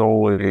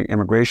 Simpson-Mazzoli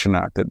Immigration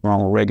Act that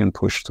Ronald Reagan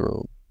pushed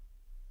through.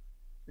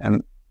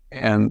 And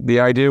the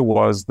idea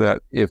was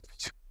that if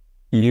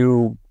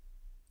you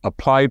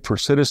applied for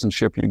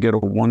citizenship, you get a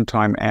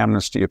one-time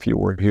amnesty if you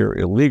were here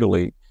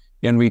illegally,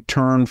 in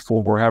return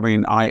for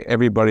having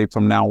everybody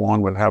from now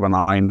on would have an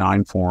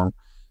I-9 form,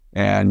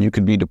 and you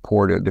could be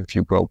deported if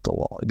you broke the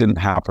law. It didn't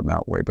happen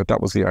that way, but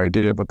that was the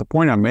idea. But the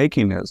point I'm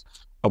making is,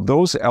 of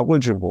those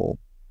eligible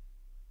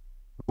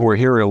who are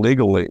here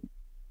illegally,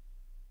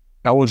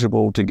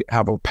 eligible to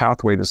have a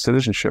pathway to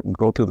citizenship and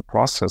go through the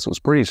process, was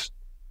pretty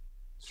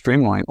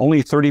streamlined.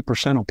 Only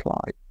 30%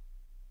 applied.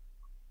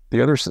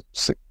 The other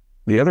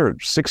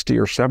 60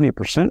 or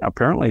 70%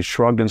 apparently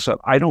shrugged and said,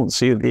 I don't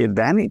see the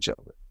advantage of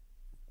it.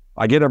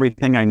 I get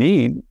everything I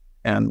need.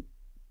 And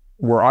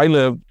where I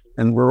live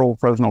in rural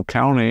Fresno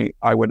County,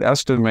 I would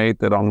estimate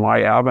that on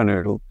my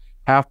avenue,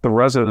 half the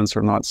residents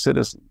are not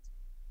citizens.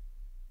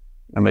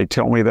 And they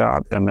tell me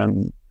that. And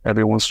then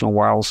every once in a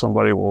while,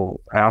 somebody will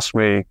ask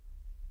me,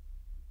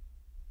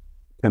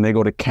 can they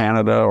go to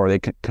Canada, or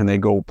can they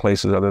go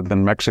places other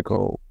than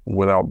Mexico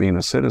without being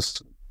a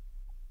citizen?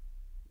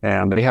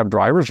 And they have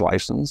driver's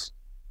license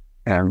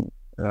and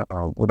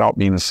without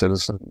being a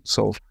citizen.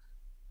 So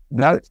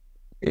that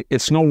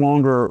it's no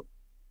longer,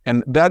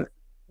 and that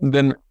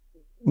then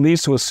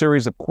leads to a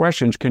series of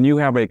questions. Can you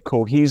have a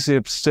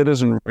cohesive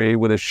citizenry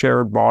with a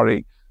shared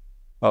body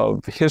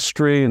of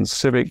history and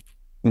civic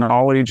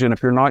knowledge? And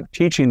if you're not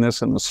teaching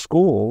this in the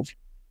schools,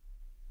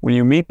 when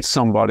you meet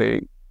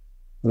somebody,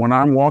 when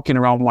I'm walking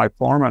around my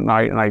farm at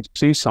night and I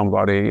see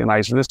somebody and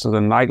this is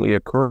a nightly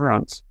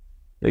occurrence,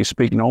 they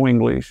speak no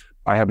English.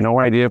 I have no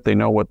idea if they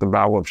know what the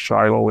Battle of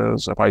Shiloh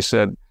is. If I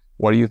said,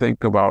 what do you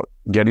think about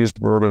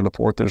Gettysburg or the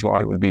 4th of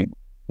July, it would be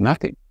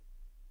nothing.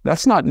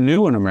 That's not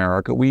new in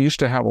America. We used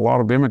to have a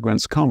lot of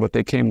immigrants come, but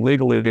they came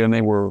legally and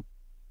they were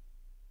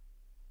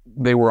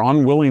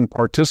unwilling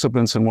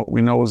participants in what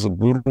we know as a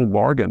brutal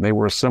bargain. They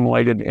were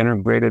assimilated,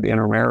 integrated,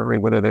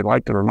 intermarried, whether they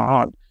liked it or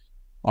not,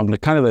 on the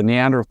kind of the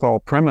Neanderthal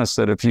premise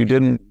that if you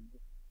didn't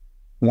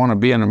want to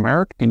be an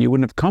American, you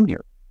wouldn't have come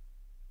here.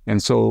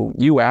 And so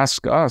you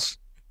ask us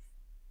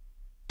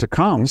to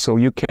come, so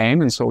you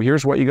came, and so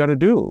here's what you got to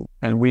do.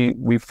 And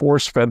we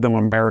force-fed them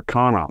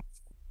Americana,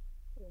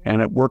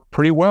 and it worked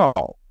pretty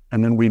well.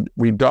 And then we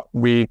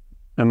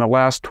in the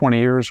last 20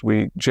 years,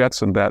 we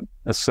jettisoned that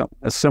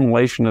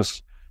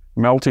assimilationist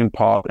melting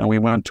pot, and we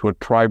went to a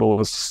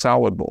tribalist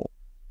salad bowl,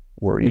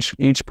 where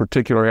each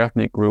particular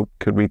ethnic group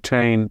could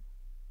retain,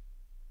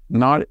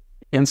 not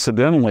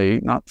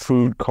incidentally, not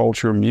food,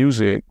 culture,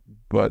 music,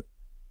 but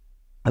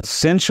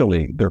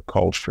essentially their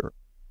culture,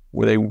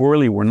 where they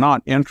really were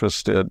not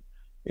interested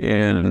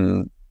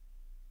in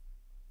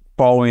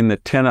following the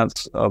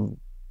tenets of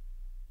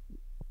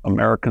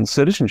American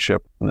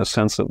citizenship, in the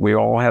sense that we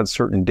all had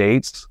certain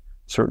dates,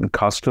 certain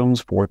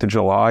customs, 4th of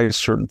July,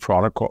 certain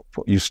protocol.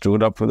 You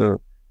stood up for the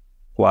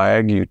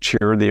flag, you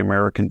cheered the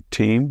American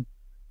team.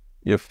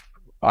 If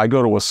I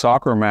go to a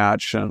soccer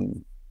match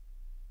and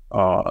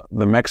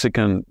the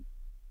Mexican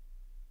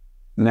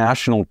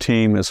national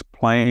team is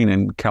playing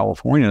in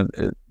California,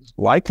 it's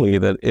likely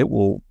that it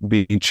will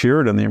be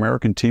cheered and the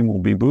American team will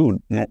be booed.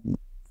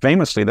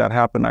 Famously, that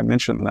happened, I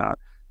mentioned that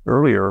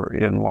earlier,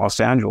 in Los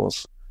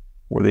Angeles,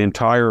 where the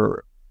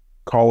entire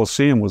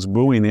Coliseum was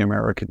booing the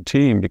American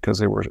team because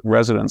they were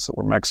residents that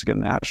were Mexican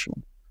national.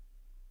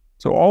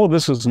 So all of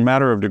this is a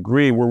matter of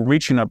degree. We're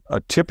reaching a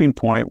tipping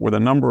point where the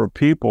number of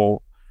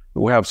people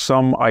who have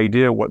some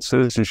idea what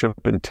citizenship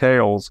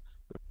entails,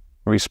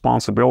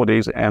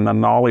 responsibilities, and the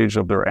knowledge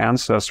of their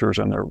ancestors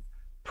and their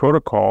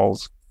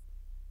protocols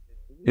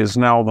is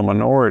now the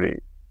minority.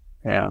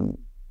 And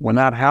when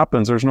that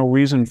happens, there's no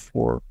reason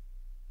for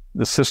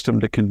the system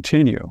to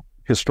continue.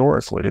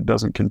 Historically, it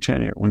doesn't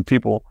continue. When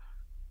people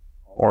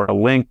are a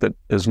link that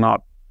is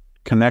not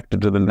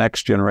connected to the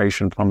next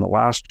generation from the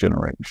last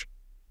generation.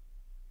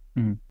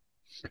 Mm-hmm.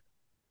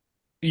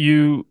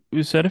 You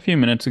said a few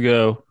minutes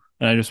ago,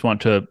 and I just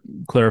want to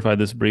clarify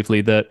this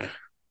briefly, that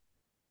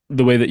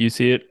the way that you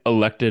see it,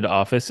 elected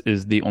office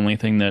is the only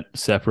thing that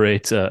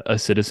separates a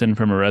citizen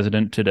from a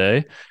resident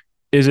today.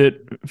 Is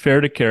it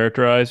fair to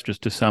characterize,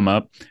 just to sum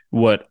up,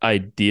 what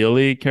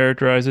ideally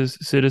characterizes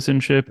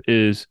citizenship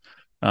is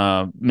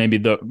maybe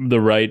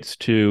the rights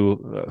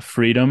to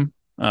freedom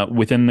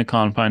within the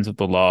confines of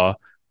the law,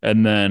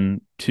 and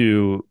then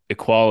to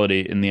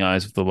equality in the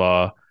eyes of the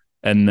law,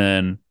 and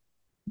then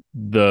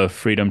the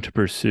freedom to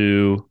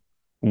pursue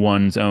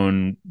one's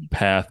own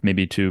path,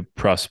 maybe to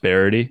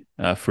prosperity,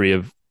 free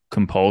of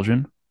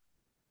compulsion?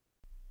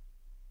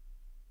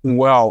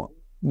 Well,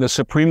 the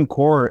Supreme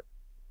Court,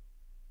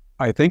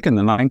 I think in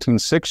the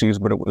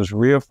 1960s, but it was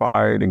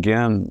ratified in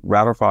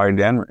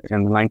the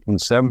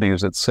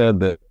 1970s, it said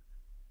that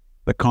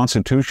the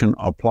Constitution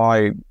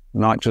applied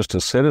not just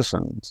to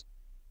citizens,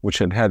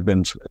 which it had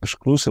been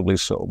exclusively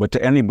so, but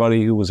to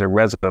anybody who was a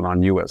resident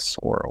on U.S.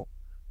 soil.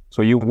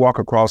 So you walk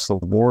across the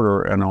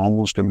border and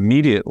almost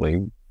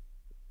immediately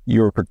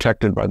you're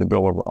protected by the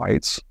Bill of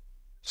Rights,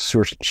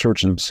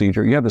 search and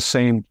seizure. You have the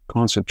same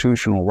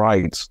constitutional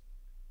rights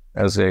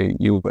as a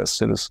U.S.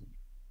 citizen.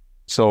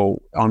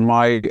 So on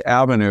my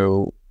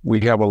avenue,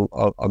 we have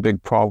a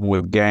big problem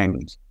with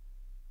gangs,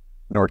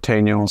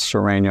 Norteños,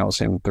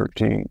 Sureños,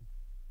 M13.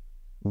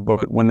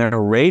 But when they're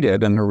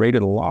raided, and they're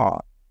raided a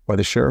lot by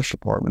the sheriff's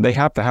department, they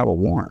have to have a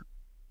warrant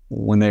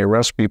when they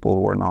arrest people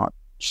who are not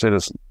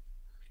citizens.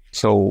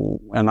 So,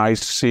 and I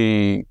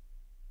see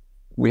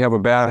we have a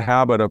bad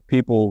habit of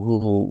people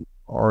who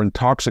are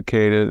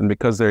intoxicated, and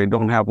because they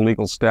don't have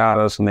legal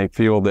status and they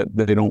feel that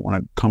they don't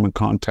want to come in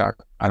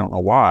contact, I don't know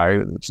why,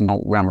 there's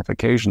no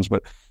ramifications,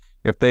 but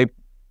if they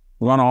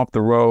run off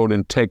the road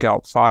and take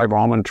out 5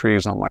 almond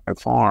trees on my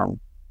farm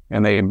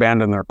and they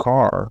abandon their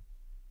car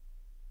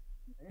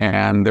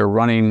and they're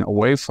running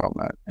away from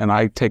it, and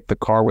I take the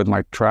car with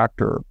my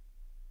tractor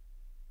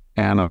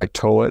and I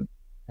tow it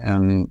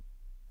and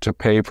to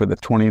pay for the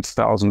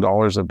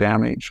 $20,000 of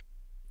damage.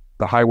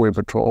 The highway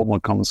patrolman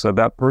comes and said,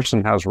 that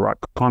person has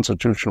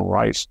constitutional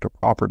rights to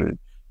property.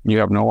 You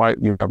have no right.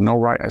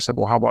 I said,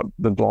 well, how about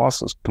the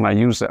losses? Can I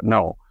use that?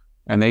 No.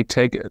 And they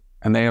take it,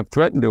 and they have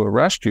threatened to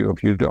arrest you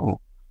if you don't.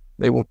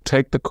 They will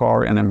take the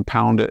car and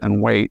impound it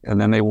and wait, and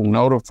then they will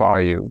notify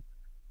you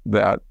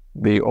that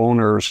the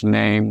owner's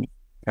name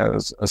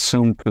has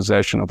assumed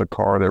possession of the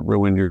car that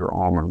ruined your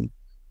armor.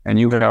 And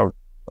you have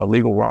a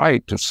legal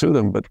right to sue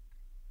them, but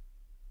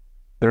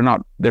they're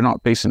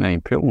not facing any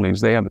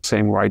penalties. They have the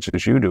same rights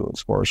as you do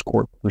as far as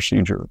court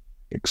procedure,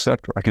 etc.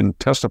 I can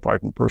testify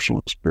from personal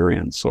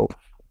experience. So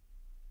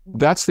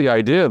that's the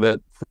idea, that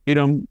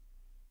freedom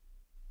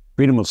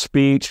of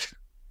speech,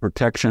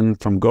 protection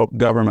from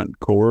government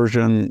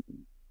coercion,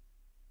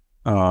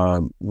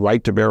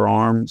 right to bear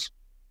arms,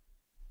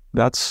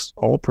 that's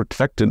all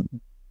protected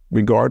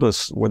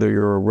regardless whether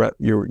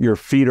your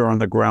feet are on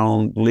the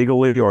ground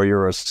legally, or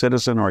you're a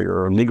citizen, or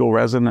you're a legal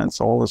resident. It's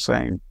all the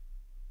same.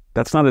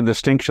 That's not a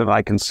distinction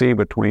I can see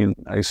between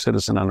a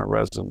citizen and a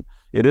resident.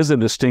 It is a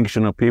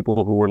distinction of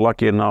people who were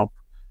lucky enough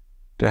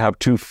to have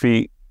 2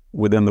 feet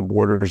within the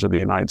borders of the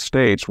United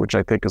States, which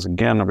I think is,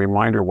 again, a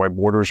reminder why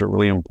borders are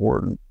really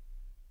important.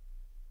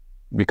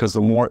 Because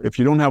if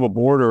you don't have a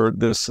border,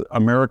 this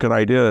American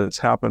idea that's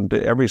happened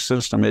to every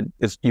system,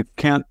 you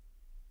can't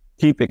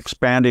keep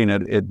expanding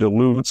it. It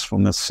dilutes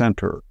from the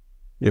center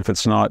if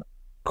it's not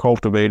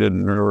cultivated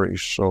and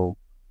nourished. So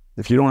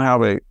if you don't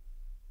have a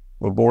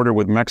border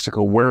with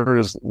Mexico, where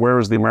does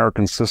the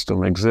American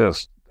system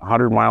exist?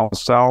 100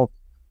 miles south,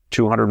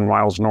 200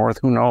 miles north,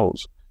 who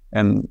knows?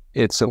 And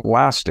it's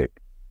elastic.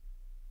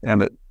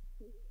 And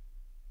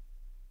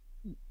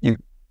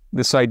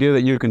this idea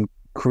that you can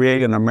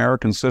create an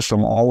American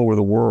system all over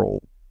the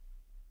world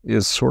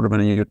is sort of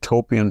a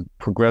utopian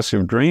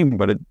progressive dream,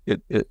 but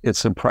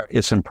it's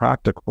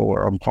impractical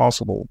or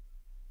impossible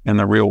in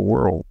the real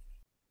world.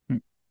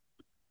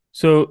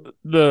 So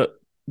the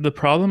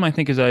problem, I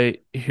think, as I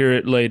hear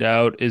it laid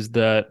out, is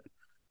that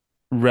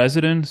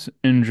residents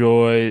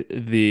enjoy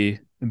the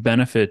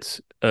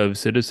benefits of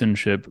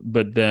citizenship,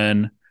 but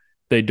then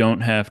they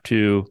don't have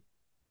to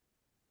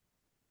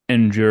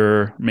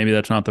endure, maybe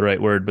that's not the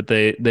right word, but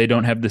they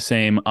don't have the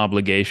same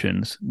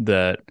obligations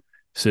that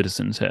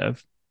citizens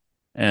have.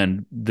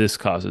 And this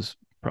causes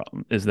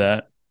problem. Is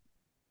that?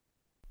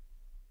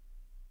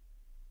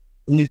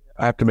 I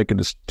have to make a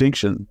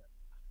distinction.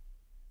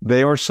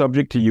 They are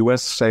subject to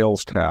U.S.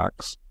 sales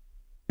tax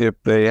if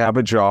they have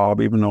a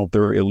job, even though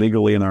they're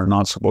illegally and are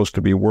not supposed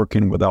to be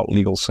working without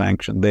legal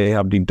sanction. They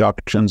have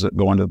deductions that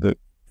go into the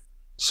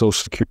Social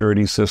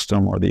Security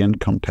system or the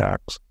income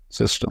tax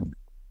system.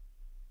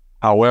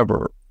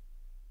 However,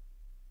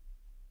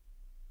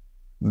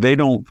 they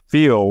don't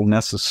feel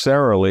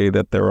necessarily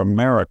that they're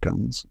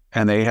Americans,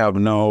 and they have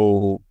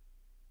no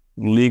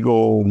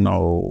legal,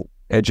 no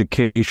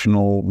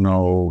educational,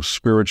 no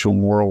spiritual,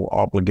 moral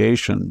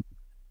obligation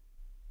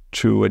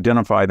to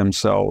identify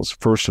themselves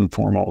first and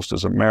foremost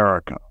as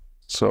America.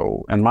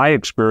 So in my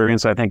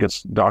experience, I think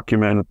it's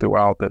documented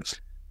throughout that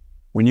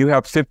when you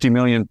have 50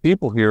 million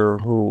people here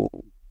who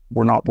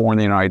were not born in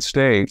the United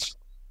States,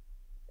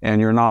 and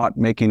you're not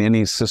making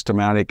any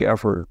systematic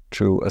effort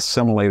to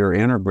assimilate or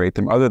integrate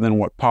them other than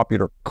what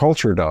popular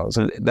culture does.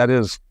 And that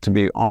is, to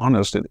be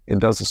honest, it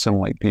does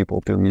assimilate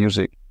people through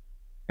music.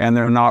 And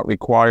they're not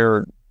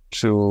required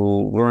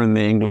to learn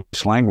the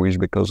English language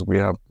because we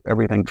have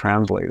everything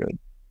translated.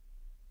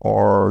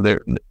 Or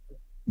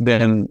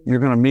then you're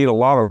going to meet a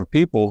lot of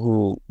people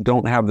who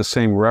don't have the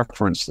same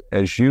reference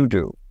as you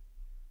do,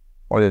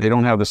 or they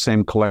don't have the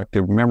same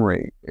collective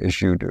memory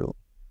as you do.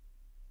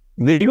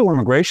 Legal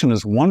immigration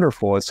is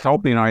wonderful. It's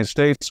helped the United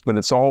States, but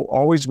it's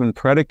always been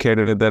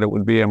predicated that it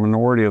would be a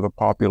minority of the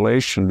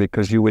population,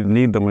 because you would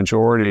need the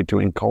majority to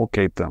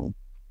inculcate them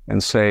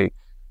and say,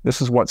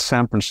 this is what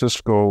San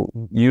Francisco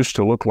used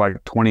to look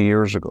like 20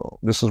 years ago.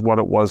 This is what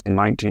it was in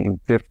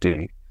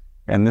 1950,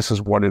 and this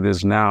is what it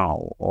is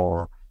now.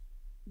 Or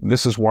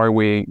this is why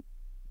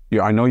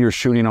I know you're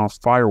shooting off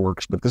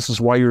fireworks, but this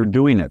is why you're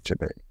doing it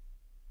today.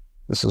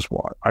 This is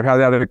why. I've had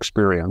that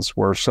experience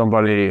where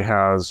somebody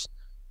has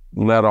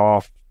let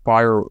off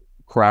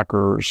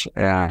firecrackers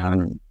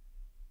and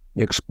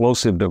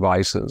explosive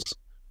devices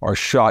or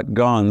shot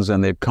guns,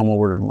 and they've come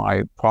over to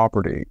my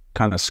property.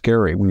 Kind of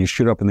scary. When you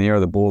shoot up in the air,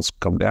 the bullets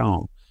come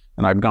down.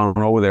 And I've gone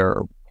over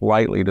there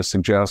politely to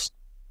suggest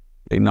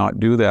they not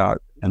do that.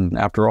 And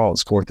after all,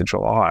 it's 4th of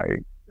July.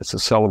 It's a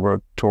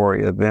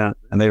celebratory event,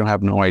 and they don't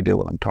have no idea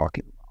what I'm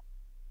talking about.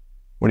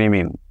 What do you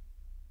mean?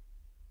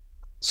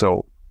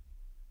 So,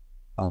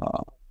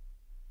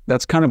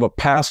 that's kind of a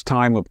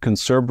pastime of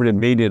conservative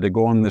media to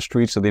go on the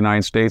streets of the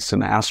United States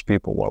and ask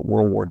people what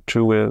World War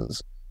II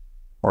is,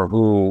 or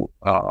who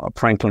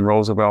Franklin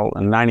Roosevelt,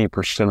 and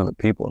 90% of the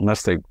people,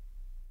 unless they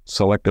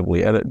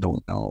selectively edit,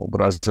 don't know.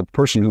 But as a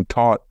person who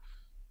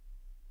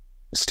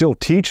still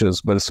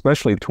teaches, but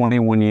especially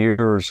 21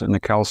 years in the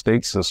Cal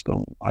State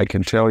system, I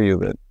can tell you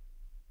that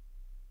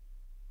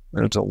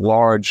there's a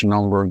large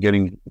number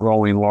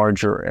growing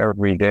larger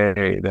every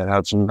day that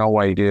has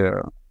no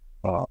idea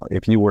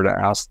if you were to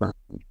ask them,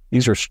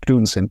 these are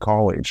students in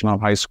college, not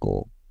high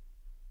school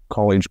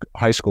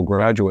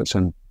graduates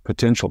and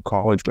potential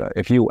college graduates.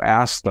 If you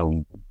ask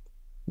them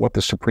what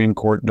the Supreme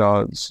Court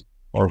does,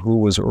 or who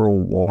was Earl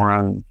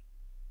Warren,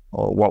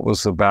 or what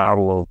was the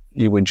Battle of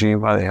Iwo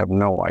Jima, they have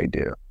no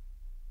idea.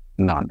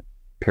 None.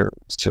 Period.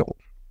 Still.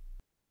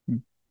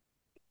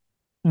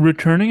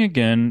 Returning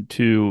again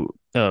to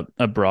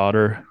a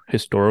broader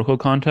historical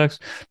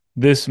context,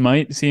 this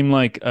might seem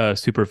like a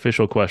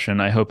superficial question.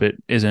 I hope it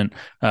isn't,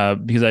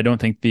 because I don't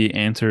think the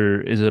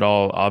answer is at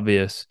all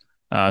obvious,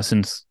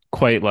 since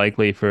quite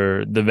likely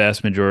for the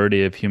vast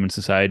majority of human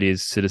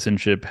societies,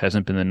 citizenship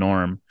hasn't been the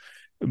norm.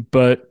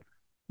 But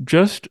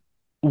just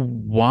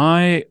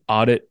why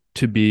ought it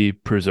to be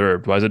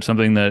preserved? Why is it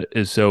something that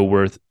is so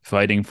worth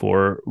fighting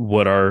for?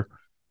 What are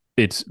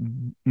its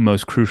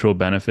most crucial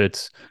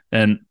benefits?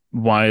 And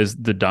why is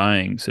the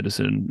dying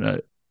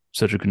citizen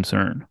such a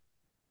concern?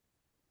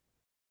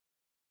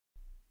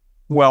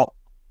 Well,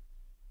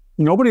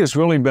 nobody has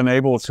really been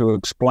able to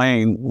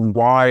explain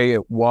why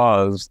it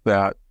was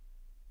that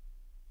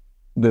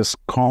this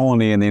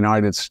colony in the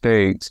United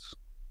States,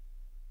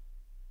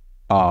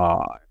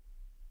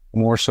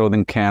 more so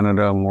than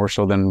Canada, more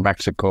so than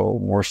Mexico,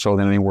 more so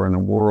than anywhere in the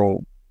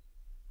world,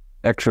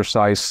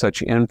 exercised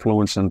such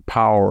influence and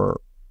power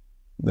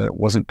that it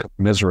wasn't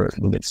commensurate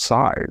with its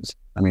size.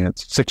 I mean,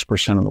 it's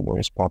 6% of the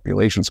world's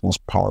population. It's the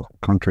most powerful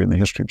country in the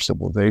history of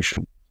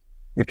civilization.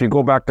 If you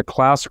go back to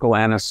classical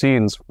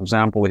antecedents, for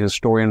example, the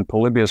historian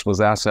Polybius was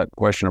asked that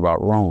question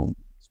about Rome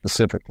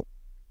specifically.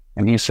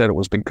 And he said it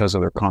was because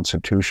of their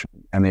constitution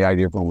and the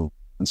idea of Roman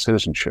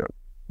citizenship.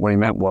 What he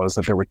meant was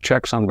that there were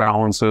checks and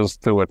balances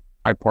through a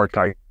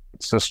tripartite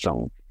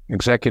system: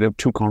 executive,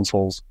 2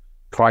 consuls,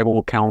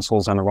 tribal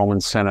councils, and the Roman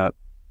Senate,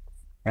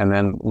 and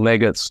then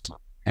legates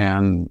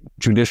and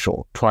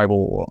judicial,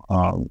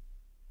 tribal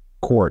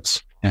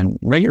courts and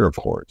regular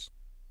courts.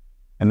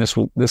 And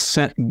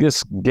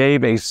this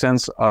gave a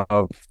sense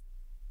of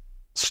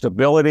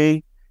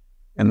stability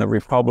in the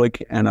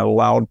republic and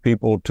allowed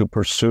people to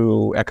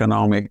pursue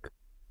economic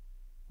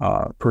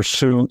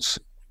pursuits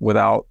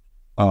without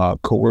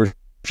coercion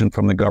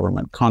from the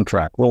government,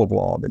 contract, rule of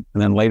law, and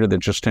then later the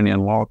Justinian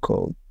Law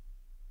Code.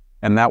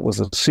 And that was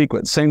a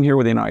secret. Same here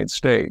with the United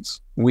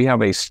States. We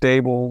have a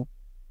stable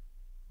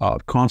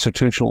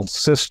constitutional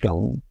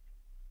system,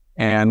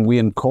 and we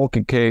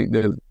inculcate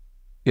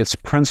its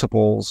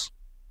principles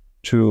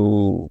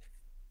to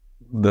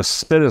the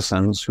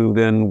citizens, who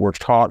then were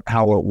taught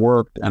how it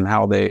worked and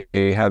how they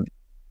had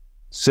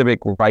civic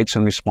rights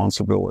and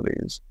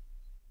responsibilities.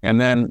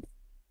 And then,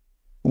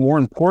 more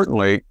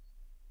importantly,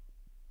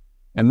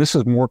 and this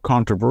is more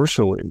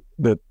controversially,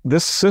 that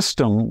this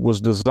system was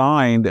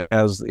designed,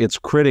 as its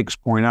critics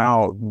point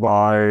out,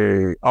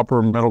 by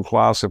upper middle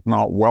class, if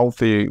not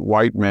wealthy,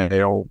 white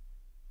male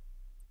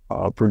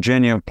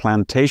Virginia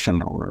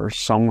plantation owners,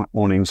 some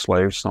owning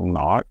slaves, some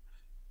not.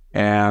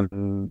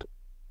 And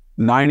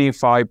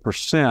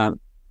 95%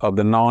 of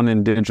the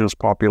non-indigenous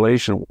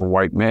population were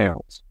white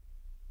males.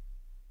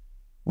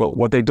 But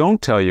what they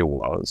don't tell you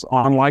was,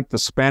 unlike the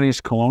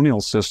Spanish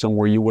colonial system,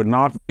 where you would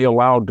not be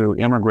allowed to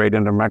immigrate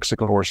into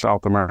Mexico or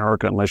South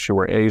America unless you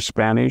were A,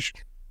 Spanish,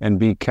 and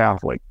B,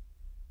 Catholic.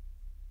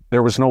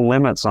 There was no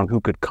limits on who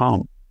could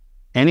come.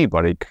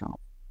 Anybody could come.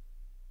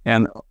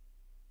 And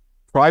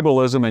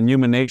tribalism and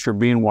human nature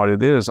being what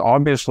it is,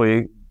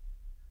 obviously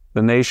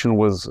the nation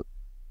was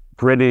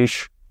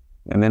British,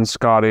 and then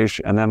Scottish,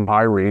 and then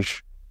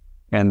Irish,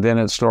 and then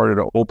it started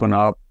to open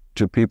up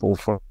to people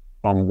from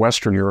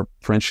Western Europe,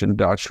 French and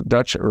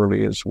Dutch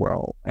early as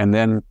well, and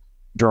then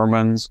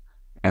Germans,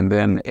 and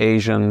then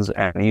Asians,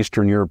 and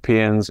Eastern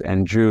Europeans,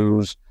 and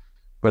Jews.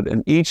 But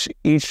in each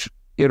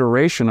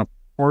iteration, of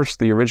course,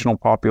 the original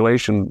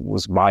population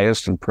was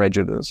biased and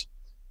prejudiced,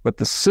 but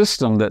the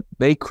system that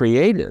they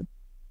created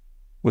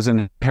was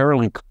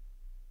inherently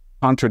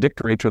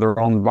contradictory to their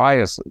own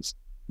biases,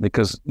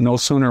 because no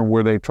sooner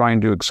were they trying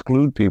to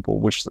exclude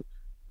people, which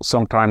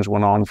sometimes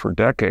went on for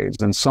decades,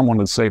 than someone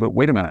would say, but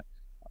wait a minute,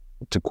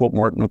 to quote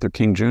Martin Luther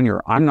King Jr.,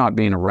 I'm not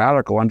being a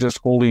radical, I'm just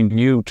holding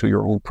you to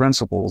your own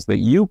principles that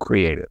you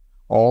created.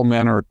 All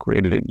men are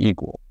created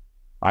equal.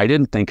 I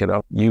didn't think it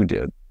up, you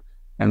did.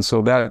 And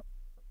so that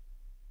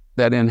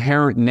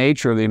inherent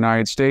nature of the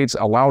United States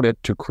allowed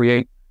it to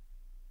create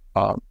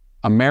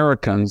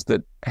Americans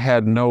that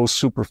had no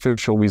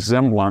superficial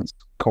resemblance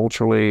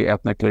culturally,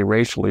 ethnically,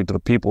 racially to the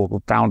people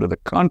who founded the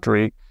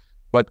country,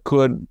 but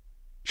could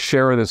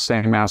share the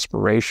same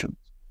aspirations.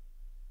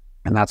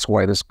 And that's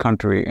why this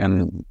country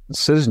and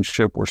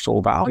citizenship were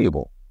so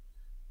valuable.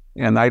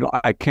 And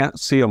I can't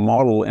see a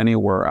model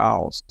anywhere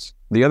else.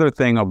 The other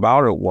thing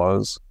about it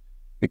was,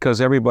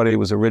 because everybody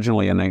was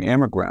originally an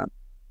immigrant,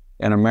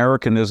 and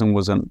Americanism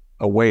was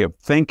a way of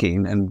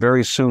thinking, and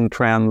very soon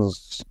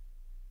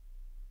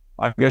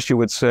I guess you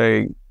would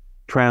say,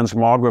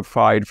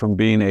 transmogrified from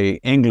being an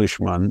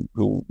Englishman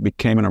who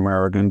became an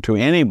American to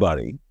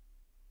anybody,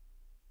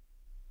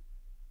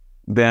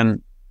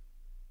 then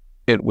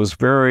it was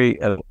very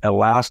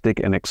elastic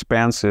and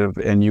expansive,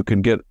 and you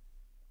could get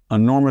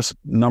enormous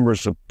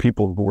numbers of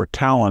people who were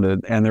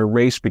talented, and their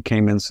race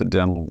became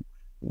incidental.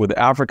 With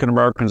African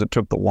Americans, it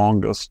took the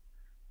longest.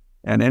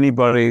 And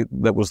anybody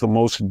that was the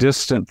most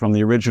distant from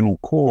the original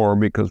core,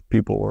 because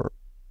people are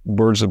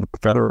birds of a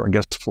feather, I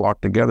guess, flock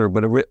together.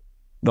 But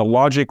the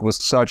logic was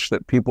such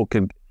that people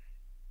could,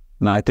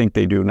 and I think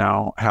they do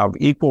now, have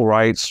equal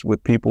rights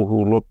with people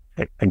who look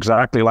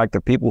exactly like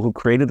the people who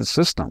created the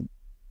system.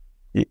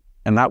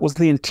 And that was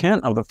the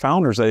intent of the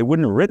founders. They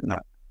wouldn't have written it.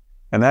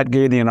 And that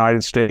gave the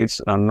United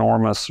States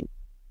enormous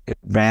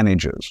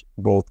advantages,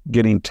 both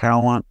getting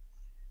talent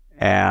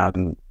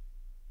and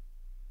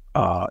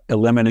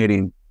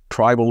eliminating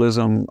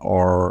tribalism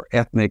or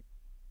ethnic,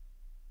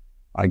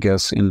 I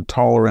guess,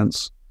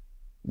 intolerance.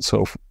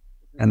 So,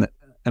 and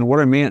what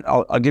I mean,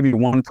 I'll give you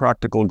one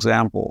practical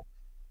example.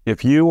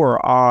 If you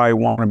or I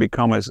want to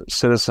become a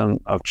citizen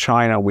of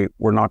China,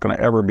 we're not going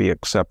to ever be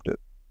accepted.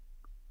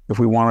 If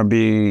we want to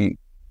be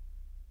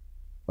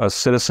a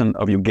citizen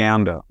of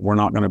Uganda, we're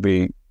not going to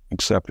be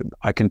accepted.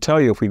 I can tell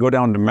you, if we go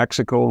down to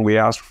Mexico and we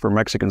ask for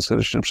Mexican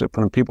citizenship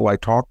from the people I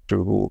talk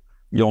to, who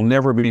you'll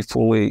never be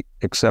fully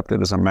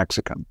accepted as a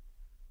Mexican.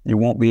 You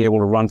won't be able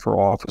to run for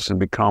office and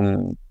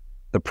become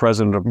the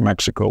president of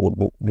Mexico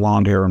with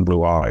blonde hair and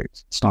blue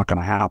eyes. It's not going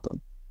to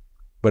happen.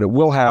 But it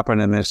will happen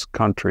in this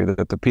country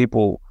that the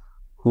people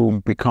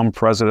who become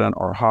president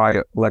or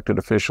high elected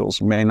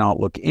officials may not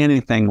look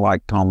anything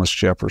like Thomas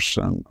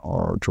Jefferson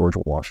or George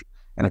Washington.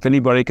 And if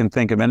anybody can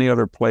think of any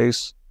other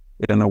place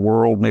in the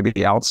world,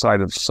 maybe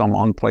outside of some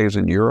enclaves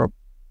in Europe,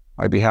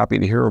 I'd be happy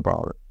to hear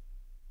about it.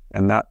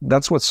 And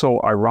that's what's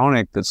so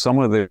ironic, that some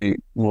of the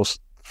most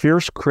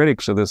fierce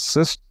critics of this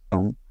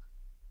system,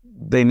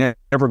 they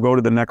never go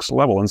to the next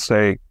level and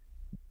say,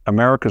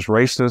 America's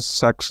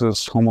racist,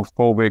 sexist,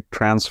 homophobic,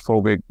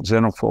 transphobic,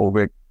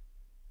 xenophobic,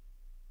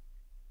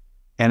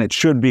 and it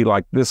should be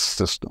like this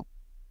system.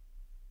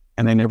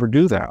 And they never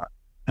do that.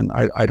 And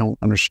I don't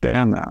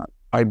understand that.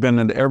 I've been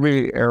in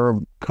every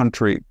Arab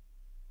country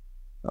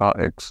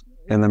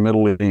in the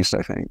Middle East,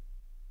 I think.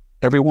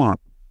 Every one.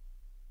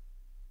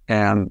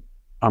 And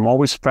I'm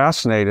always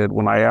fascinated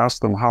when I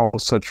ask them how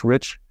such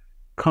rich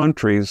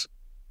countries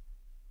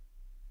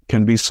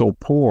can be so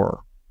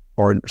poor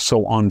or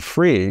so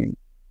unfree.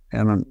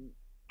 And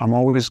I'm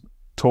always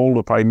told,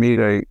 if I meet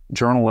a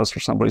journalist or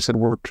somebody, said,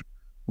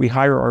 we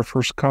hire our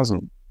first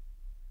cousin.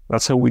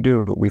 That's how we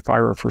do it. We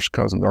fire our first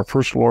cousin. Our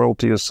first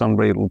loyalty is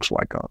somebody who looks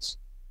like us.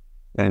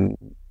 And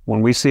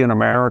when we see an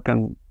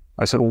American,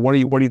 I said, well,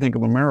 what do you think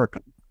of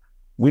American?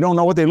 We don't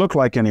know what they look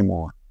like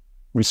anymore.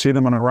 We see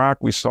them in Iraq.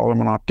 We saw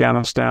them in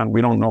Afghanistan.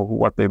 We don't know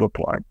what they look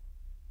like.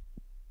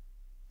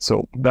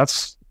 So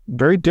that's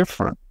very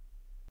different.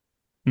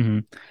 Mm-hmm.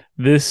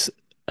 This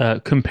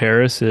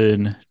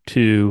comparison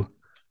to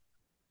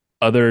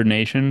other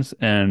nations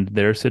and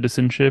their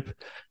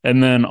citizenship,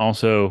 and then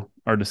also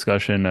our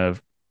discussion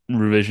of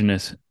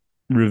revisionist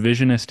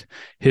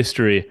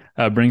history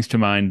brings to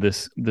mind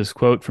this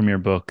quote from your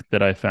book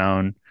that I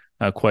found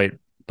quite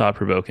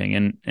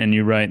thought-provoking. And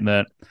you write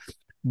that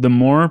the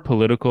more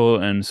political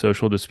and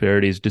social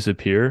disparities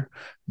disappear,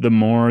 the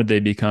more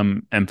they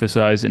become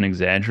emphasized and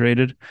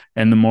exaggerated,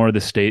 and the more the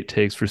state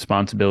takes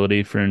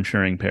responsibility for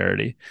ensuring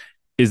parity.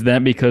 Is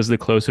that because the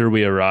closer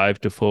we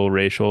arrive to full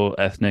racial,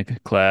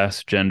 ethnic,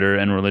 class, gender,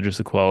 and religious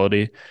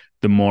equality,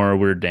 the more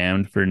we're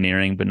damned for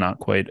nearing but not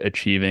quite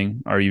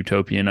achieving our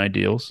utopian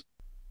ideals?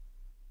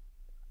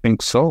 I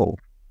think so.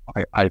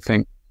 I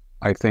think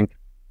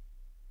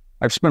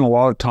I've spent a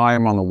lot of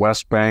time on the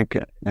West Bank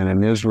and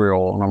in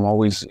Israel, and I'm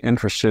always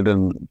interested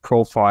in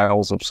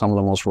profiles of some of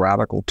the most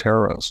radical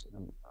terrorists.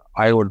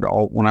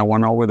 When I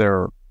went over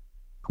there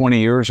 20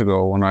 years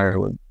ago, when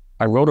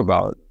I wrote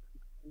about it,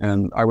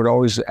 and I would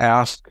always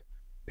ask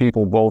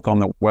people both on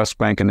the West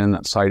Bank and in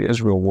that side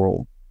Israel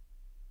world,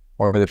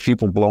 or the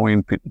people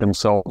blowing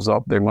themselves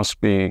up, they must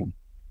be,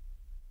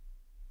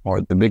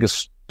 or the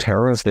biggest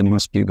terrorists, they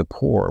must be the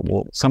poor.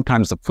 Well,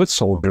 sometimes the foot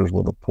soldiers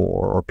were the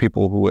poor, or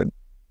people who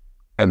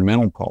had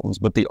mental problems,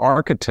 but the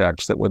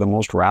architects that were the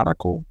most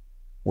radical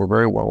were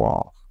very well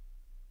off.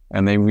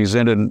 And they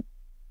resented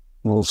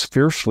most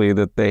fiercely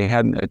that they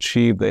hadn't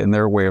achieved, in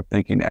their way of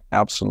thinking,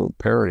 absolute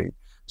parity.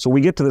 So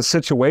we get to the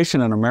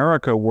situation in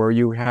America where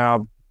you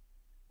have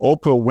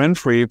Oprah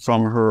Winfrey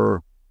from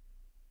her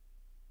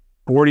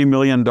 $40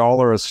 million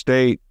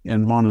estate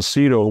in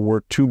Montecito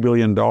worth $2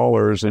 billion,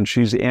 and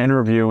she's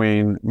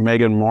interviewing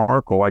Meghan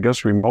Markle, I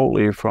guess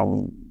remotely,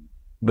 from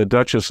the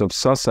Duchess of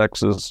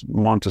Sussex's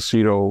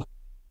Montecito,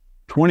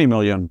 20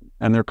 million,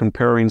 and they're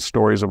comparing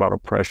stories about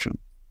oppression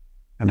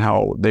and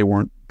how they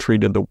weren't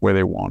treated the way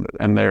they wanted.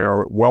 And they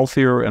are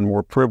wealthier and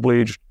more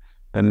privileged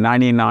than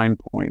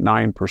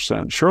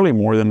 99.9%, surely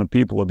more than the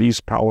people of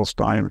East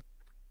Palestine,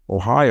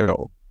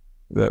 Ohio,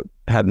 that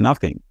had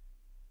nothing.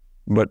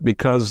 But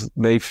because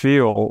they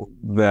feel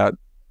that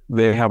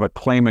they have a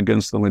claim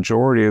against the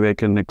majority, they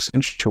can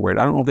accentuate.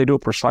 I don't know if they do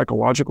it for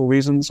psychological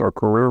reasons or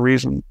career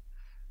reasons,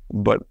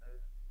 but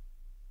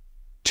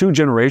 2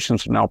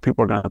 generations from now,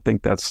 people are going to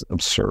think that's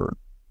absurd.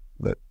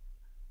 That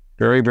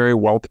very, very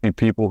wealthy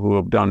people who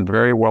have done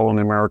very well in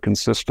the American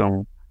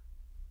system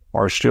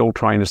are still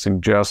trying to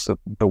suggest that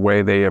the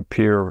way they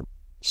appear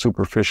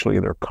superficially,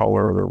 their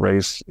color, their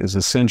race, is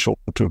essential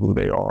to who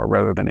they are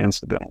rather than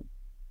incidental.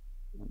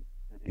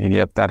 And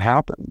yet that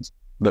happens.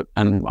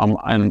 And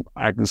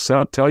I can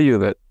tell you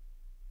that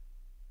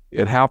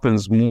it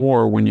happens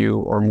more when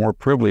you are more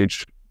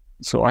privileged.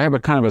 So I have a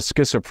kind of a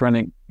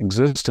schizophrenic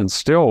existence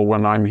still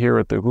when I'm here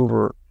at the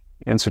Hoover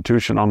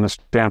Institution on the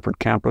Stanford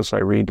campus. I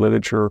read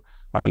literature,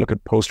 I look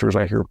at posters,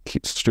 I hear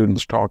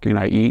students talking,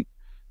 I eat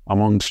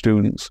among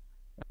students.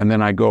 And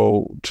then I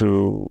go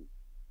to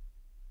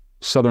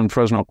southern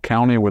Fresno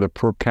County where the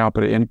per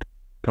capita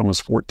income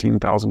is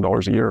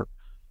 $14,000 a year.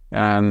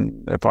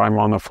 And if I'm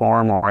on the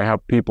farm or I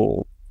have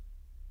people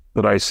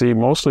that I see,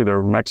 mostly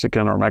they're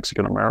Mexican or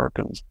Mexican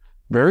Americans,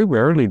 very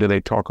rarely do they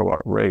talk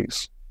about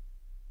race.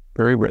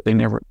 They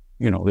never,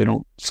 they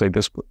don't say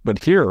this,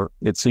 but here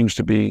it seems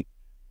to be,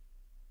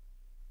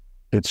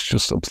 it's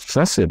just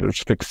obsessive.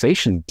 There's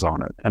fixations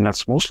on it. And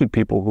that's mostly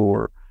people who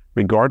are,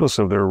 regardless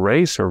of their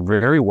race, are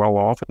very well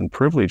off and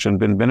privileged and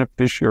been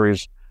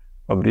beneficiaries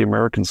of the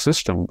American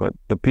system. But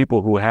the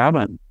people who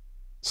haven't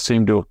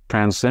seem to have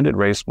transcended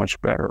race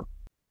much better.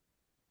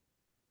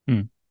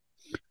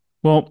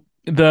 Well,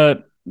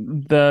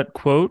 that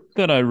quote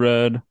that I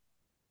read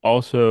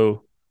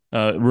also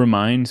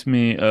reminds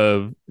me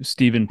of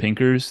Steven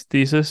Pinker's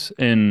thesis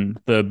in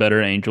The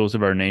Better Angels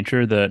of Our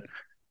Nature, that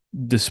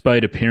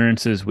despite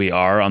appearances, we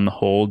are on the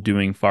whole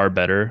doing far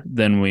better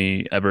than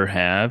we ever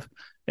have.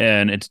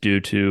 And it's due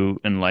to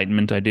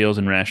Enlightenment ideals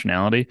and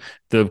rationality.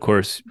 Though, of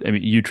course, I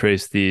mean, you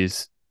trace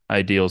these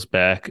ideals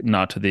back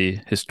not to the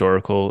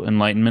historical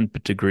Enlightenment,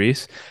 but to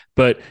Greece.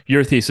 But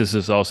your thesis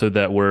is also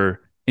that we're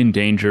in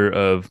danger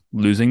of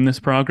losing this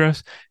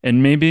progress.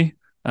 And maybe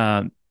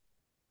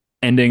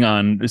ending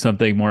on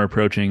something more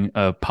approaching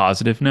a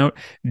positive note,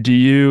 do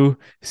you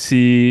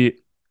see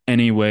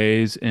any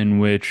ways in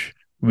which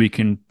we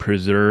can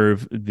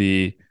preserve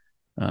the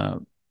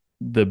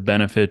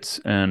benefits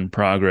and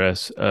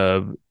progress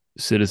of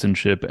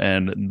citizenship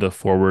and the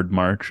forward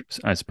march,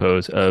 I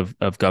suppose, of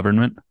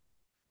government?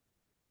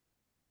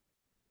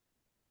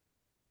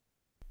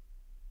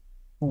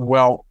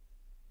 Well,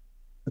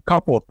 a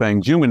couple of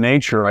things. Human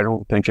nature, I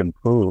don't think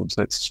improves.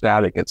 It's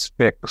static. It's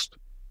fixed.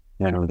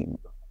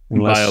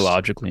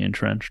 Biologically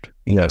entrenched.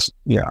 Yes.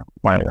 Yeah.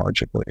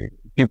 Biologically.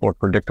 People are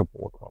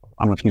predictable.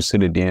 I don't know if you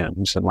said it in.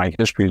 You said, my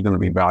history is going to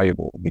be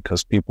valuable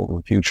because people in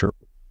the future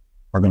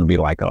are going to be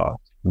like us,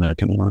 and they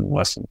can learn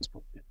lessons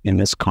in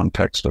this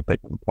context that they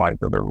can apply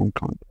to their own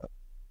context.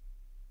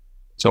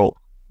 So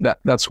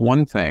that's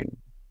one thing.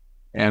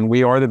 And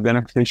we are the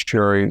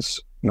beneficiaries,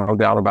 no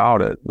doubt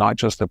about it, not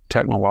just of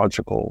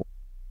technological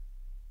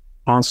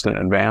constant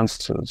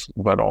advances,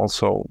 but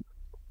also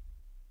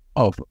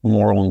of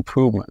moral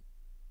improvement.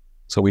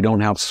 So we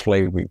don't have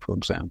slavery, for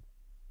example.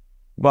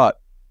 But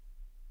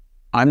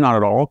I'm not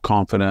at all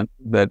confident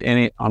that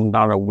I'm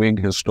not a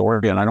Whig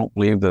historian. I don't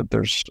believe that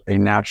there's a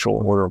natural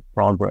order of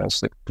progress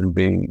that can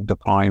be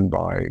defined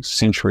by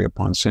century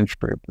upon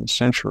century upon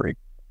century.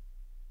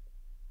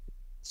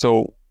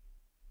 So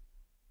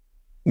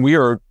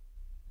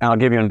I'll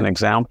give you an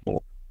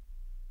example.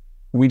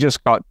 We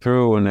just got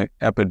through an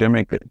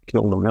epidemic that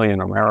killed 1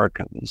 million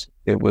Americans.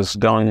 It was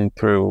done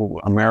through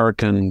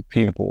American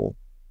people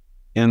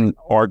in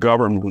our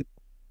government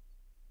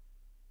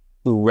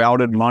who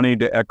routed money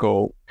to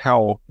Echo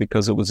Health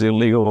because it was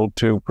illegal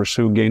to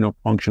pursue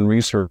gain-of-function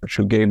research,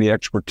 who gave the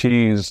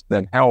expertise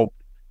that helped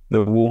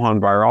the Wuhan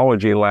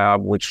virology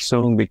lab, which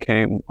soon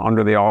became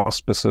under the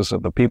auspices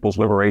of the People's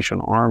Liberation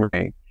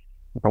Army.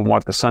 From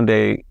what the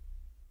Sunday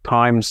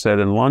Times said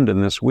in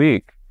London this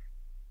week,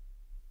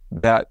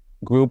 that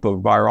group of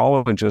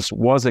virologists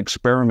was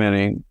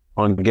experimenting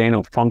on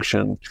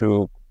gain-of-function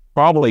to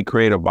probably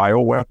create a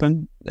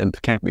bioweapon, and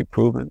it can't be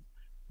proven.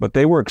 But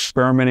they were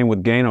experimenting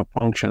with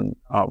gain-of-function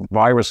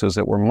viruses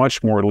that were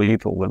much more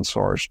lethal than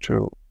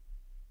SARS-2.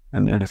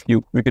 And then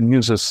we could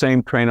use the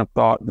same train of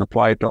thought and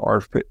apply it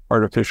to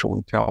artificial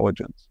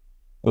intelligence.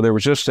 So there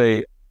was just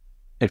a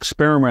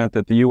experiment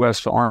that the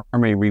U.S.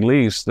 Army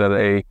released, that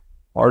a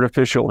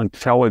artificial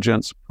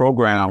intelligence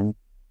program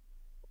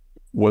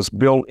was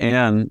built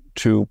in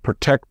to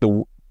protect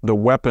the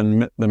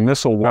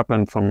missile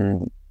weapon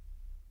from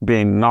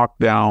being knocked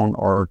down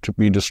or to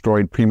be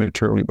destroyed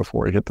prematurely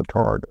before it hit the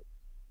target.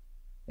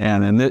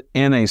 And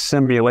in a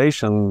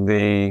simulation,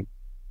 the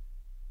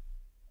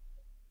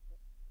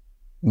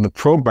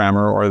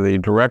programmer or the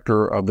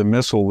director of the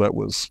missile that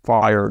was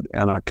fired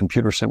in a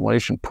computer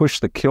simulation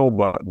pushed the kill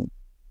button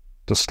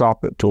to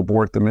stop it, to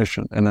abort the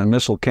mission. And the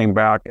missile came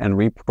back and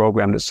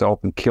reprogrammed itself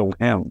and killed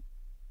him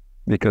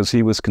because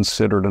he was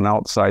considered an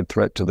outside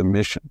threat to the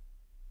mission.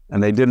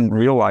 And they didn't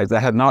realize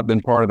that had not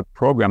been part of the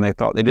program. They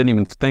didn't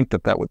even think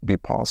that would be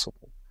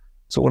possible.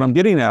 So what I'm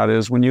getting at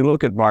is when you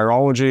look at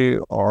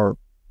virology or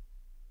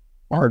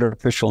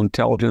artificial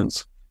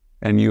intelligence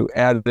and you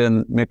add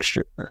in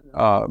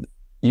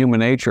human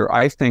nature,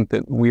 I think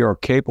that we are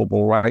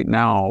capable right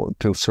now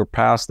to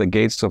surpass the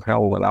gates of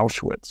hell at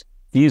Auschwitz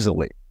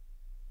easily.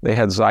 They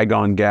had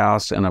Zygon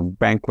gas and a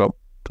bankrupt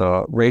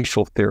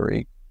racial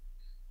theory.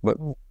 But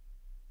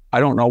I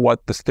don't know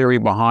what the theory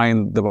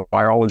behind the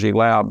biology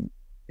lab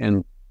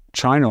in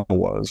China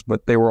was,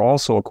 but they were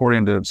also,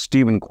 according to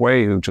Stephen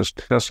Quay, who just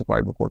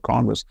testified before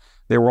Congress,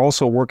 they were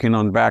also working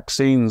on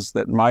vaccines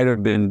that might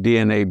have been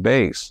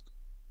DNA-based.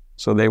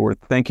 So they were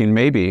thinking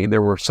maybe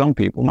there were some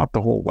people, not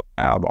the whole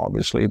lab,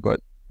 obviously, but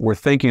were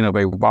thinking of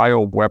a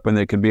bioweapon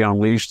that could be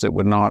unleashed that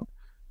would not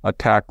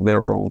attack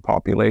their own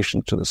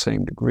population to the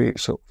same degree.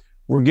 So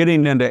we're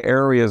getting into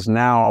areas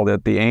now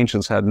that the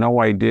ancients had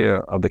no idea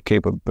of the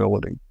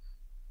capability.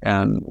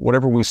 And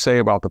whatever we say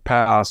about the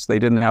past, they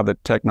didn't have the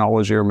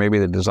technology or maybe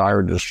the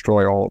desire to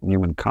destroy all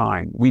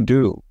humankind. We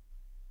do.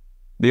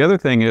 The other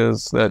thing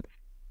is that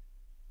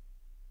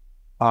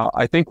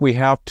I think we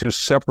have to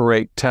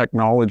separate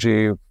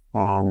technology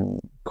from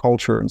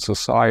culture and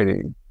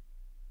society.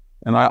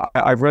 And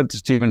I've read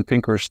Steven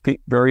Pinker's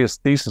various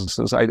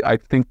theses. I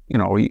think, you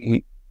know,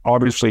 he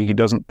obviously he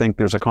doesn't think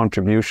there's a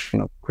contribution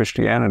of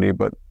Christianity,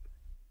 but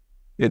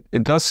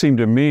it does seem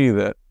to me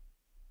that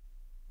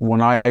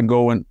when I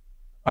go and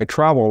I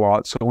travel a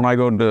lot, so when I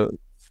go to,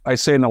 I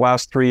say in the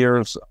last 3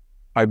 years,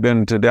 I've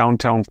been to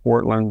downtown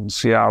Portland,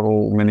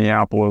 Seattle,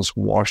 Minneapolis,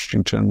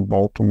 Washington,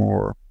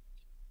 Baltimore,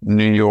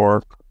 New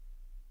York,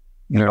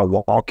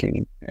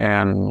 Milwaukee,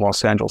 and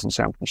Los Angeles and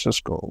San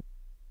Francisco.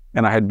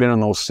 And I had been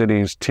in those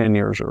cities 10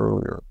 years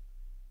earlier.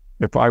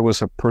 If I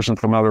was a person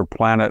from another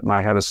planet and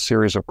I had a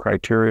series of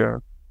criteria,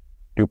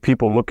 do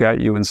people look at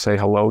you and say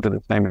hello to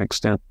the same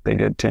extent they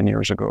did 10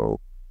 years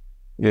ago?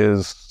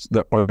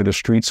 Are the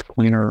streets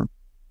cleaner?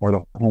 Or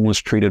the homeless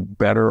treated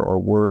better or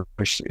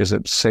worse? Is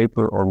it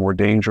safer or more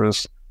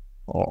dangerous?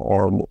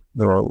 Or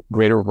there are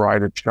greater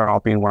variety of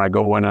shopping when I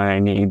go in and I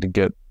need to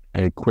get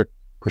a quick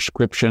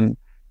prescription?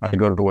 I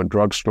go to a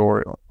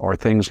drugstore. Are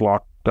things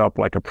locked up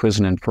like a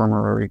prison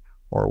infirmary,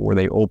 or were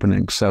they open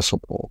and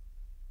accessible?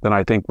 Then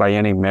I think by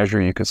any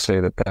measure you could say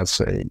that that's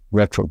a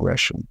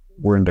retrogression.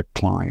 We're in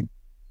decline,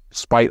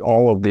 despite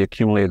all of the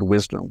accumulated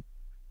wisdom.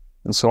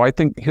 And so I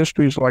think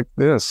history is like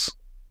this,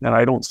 and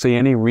I don't see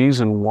any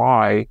reason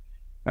why,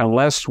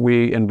 unless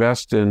we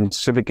invest in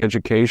civic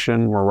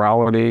education,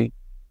 morality,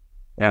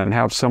 and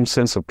have some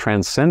sense of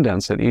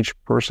transcendence that each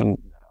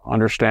person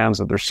understands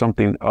that there's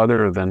something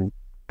other than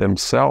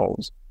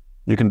themselves.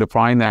 You can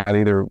define that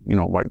either,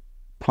 like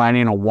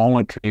planting a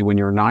walnut tree when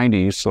you're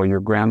 90 so your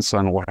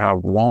grandson will have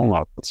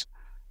walnuts,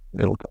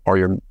 or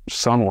your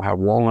son will have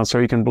walnuts,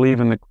 or you can believe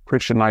in the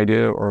Christian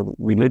idea or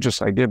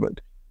religious idea, but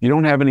you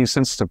don't have any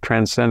sense of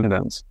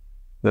transcendence,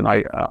 then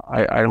I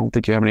don't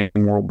think you have any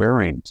moral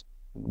bearings.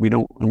 We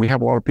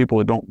have a lot of people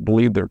that don't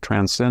believe they're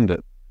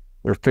transcendent.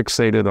 They're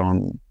fixated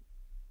on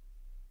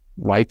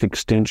life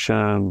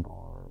extension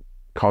or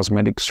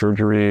cosmetic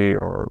surgery,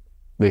 or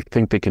they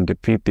think they can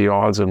defeat the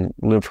odds and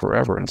live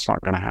forever, and it's not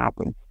going to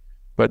happen.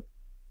 But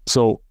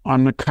so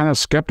I'm kind of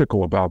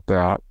skeptical about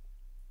that.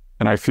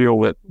 And I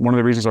feel that one of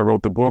the reasons I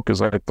wrote the book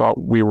is I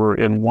thought we were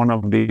in one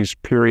of these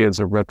periods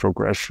of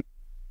regression.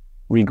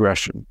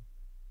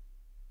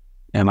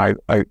 And I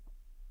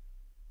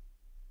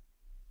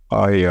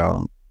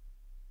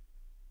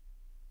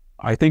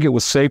think it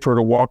was safer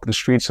to walk the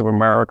streets of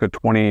America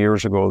 20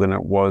 years ago than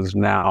it was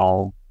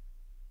now.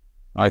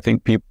 I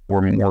think people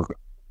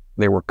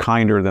were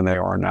kinder than they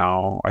are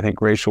now. I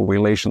think racial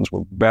relations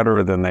were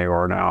better than they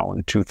are now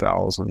in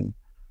 2000.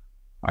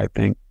 I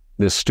think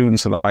the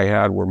students that I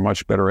had were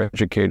much better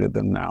educated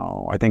than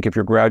now. I think if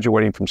you're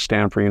graduating from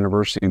Stanford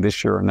University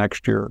this year or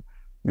next year,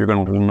 you're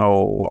going to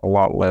know a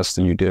lot less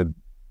than you did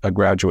a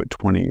graduate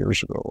 20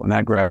 years ago. And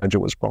that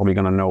graduate was probably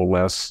going to know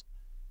less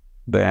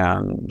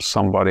than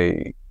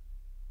somebody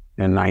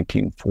in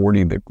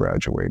 1940 that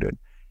graduated.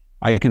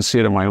 I can see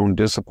it in my own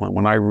discipline.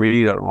 When I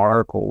read an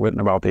article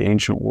written about the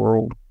ancient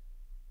world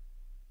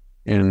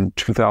in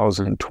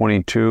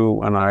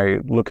 2022, and I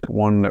look at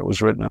one that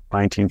was written in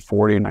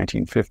 1940 and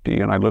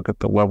 1950, and I look at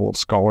the level of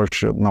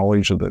scholarship,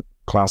 knowledge of the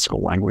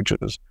classical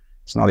languages,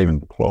 it's not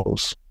even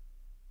close.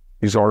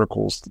 These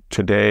articles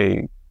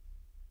today,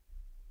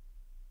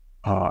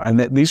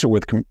 these are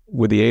with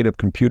the aid of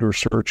computer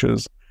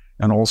searches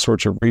and all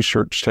sorts of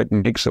research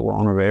techniques that were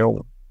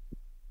unavailable.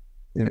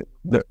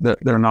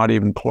 They're not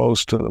even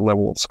close to the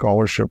level of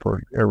scholarship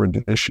or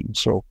erudition.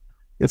 So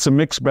it's a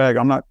mixed bag.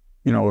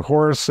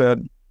 Horace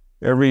said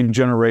every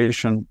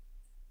generation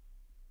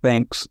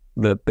thinks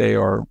that they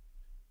are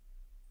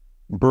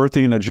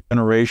birthing a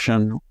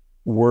generation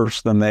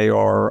worse than they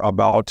are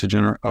about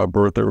to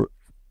birth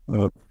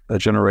a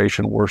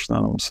generation worse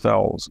than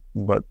themselves.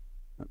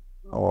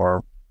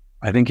 Or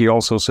I think he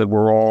also said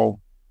we're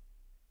all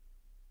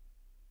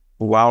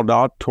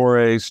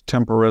laudatores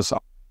temporis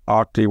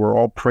acti, we're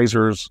all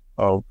praisers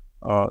of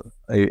a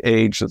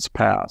age that's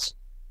past,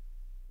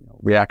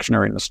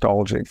 reactionary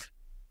nostalgic.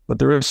 But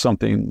there is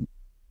something,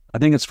 I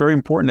think it's very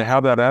important to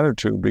have that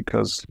attitude,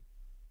 because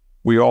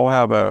we all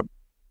have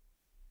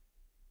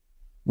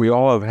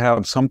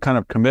had some kind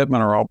of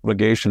commitment or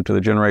obligation to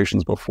the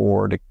generations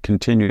before to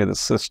continue the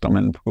system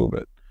and improve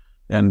it.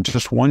 And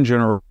just one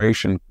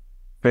generation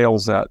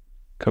fails that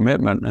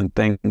commitment and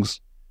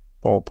things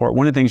fall apart.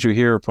 One of the things you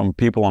hear from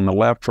people on the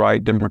left,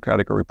 right,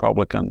 Democratic or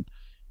Republican,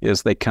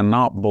 is they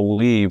cannot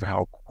believe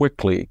how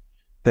quickly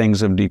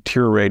things have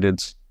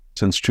deteriorated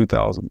since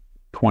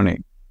 2020.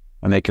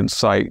 And they can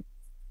cite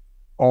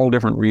all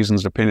different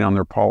reasons depending on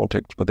their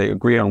politics, but they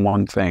agree on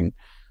one thing.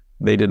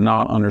 They did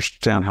not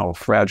understand how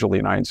fragile the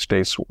United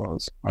States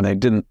was.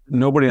 And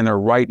nobody in their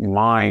right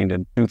mind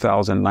in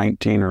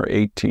 2019 or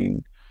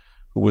 18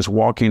 who was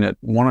walking at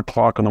 1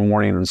 o'clock in the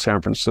morning in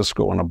San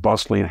Francisco in a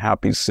bustling,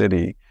 happy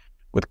city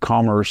with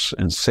commerce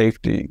and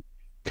safety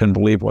can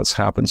believe what's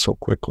happened so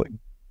quickly.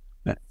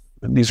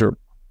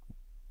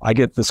 I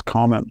get this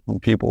comment from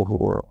people who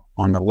are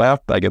on the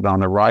left, I get on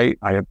the right,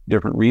 I have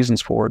different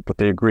reasons for it, but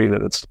they agree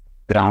that it's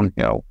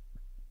downhill.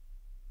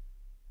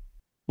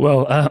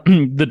 Well,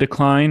 the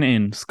decline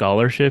in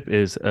scholarship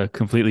is a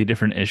completely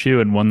different issue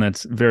and one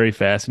that's very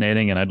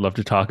fascinating, and I'd love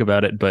to talk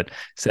about it, but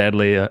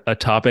sadly a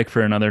topic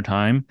for another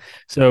time.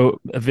 So,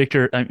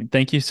 Victor,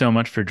 thank you so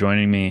much for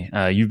joining me.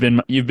 You've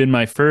been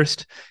my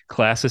first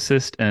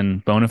classicist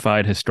and bona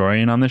fide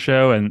historian on the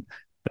show, and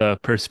the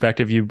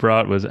perspective you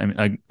brought was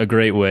a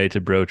great way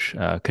to broach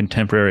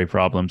contemporary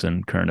problems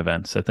and current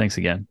events. So thanks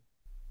again.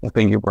 Well,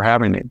 thank you for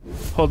having me.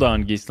 Hold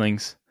on,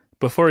 Geeslings.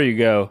 Before you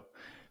go,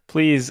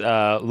 please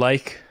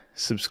like,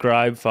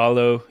 subscribe,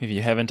 follow if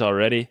you haven't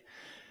already.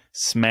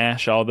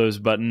 Smash all those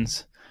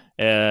buttons.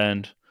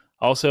 And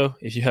also,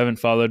 if you haven't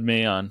followed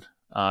me on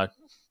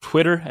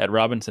Twitter at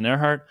Robinson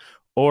Erhardt,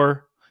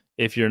 or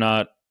if you're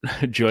not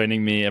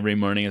joining me every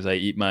morning as I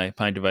eat my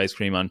pint of ice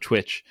cream on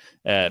Twitch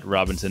at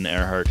Robinson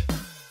Erhardt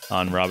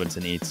on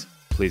Robinson Eats,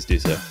 please do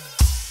so.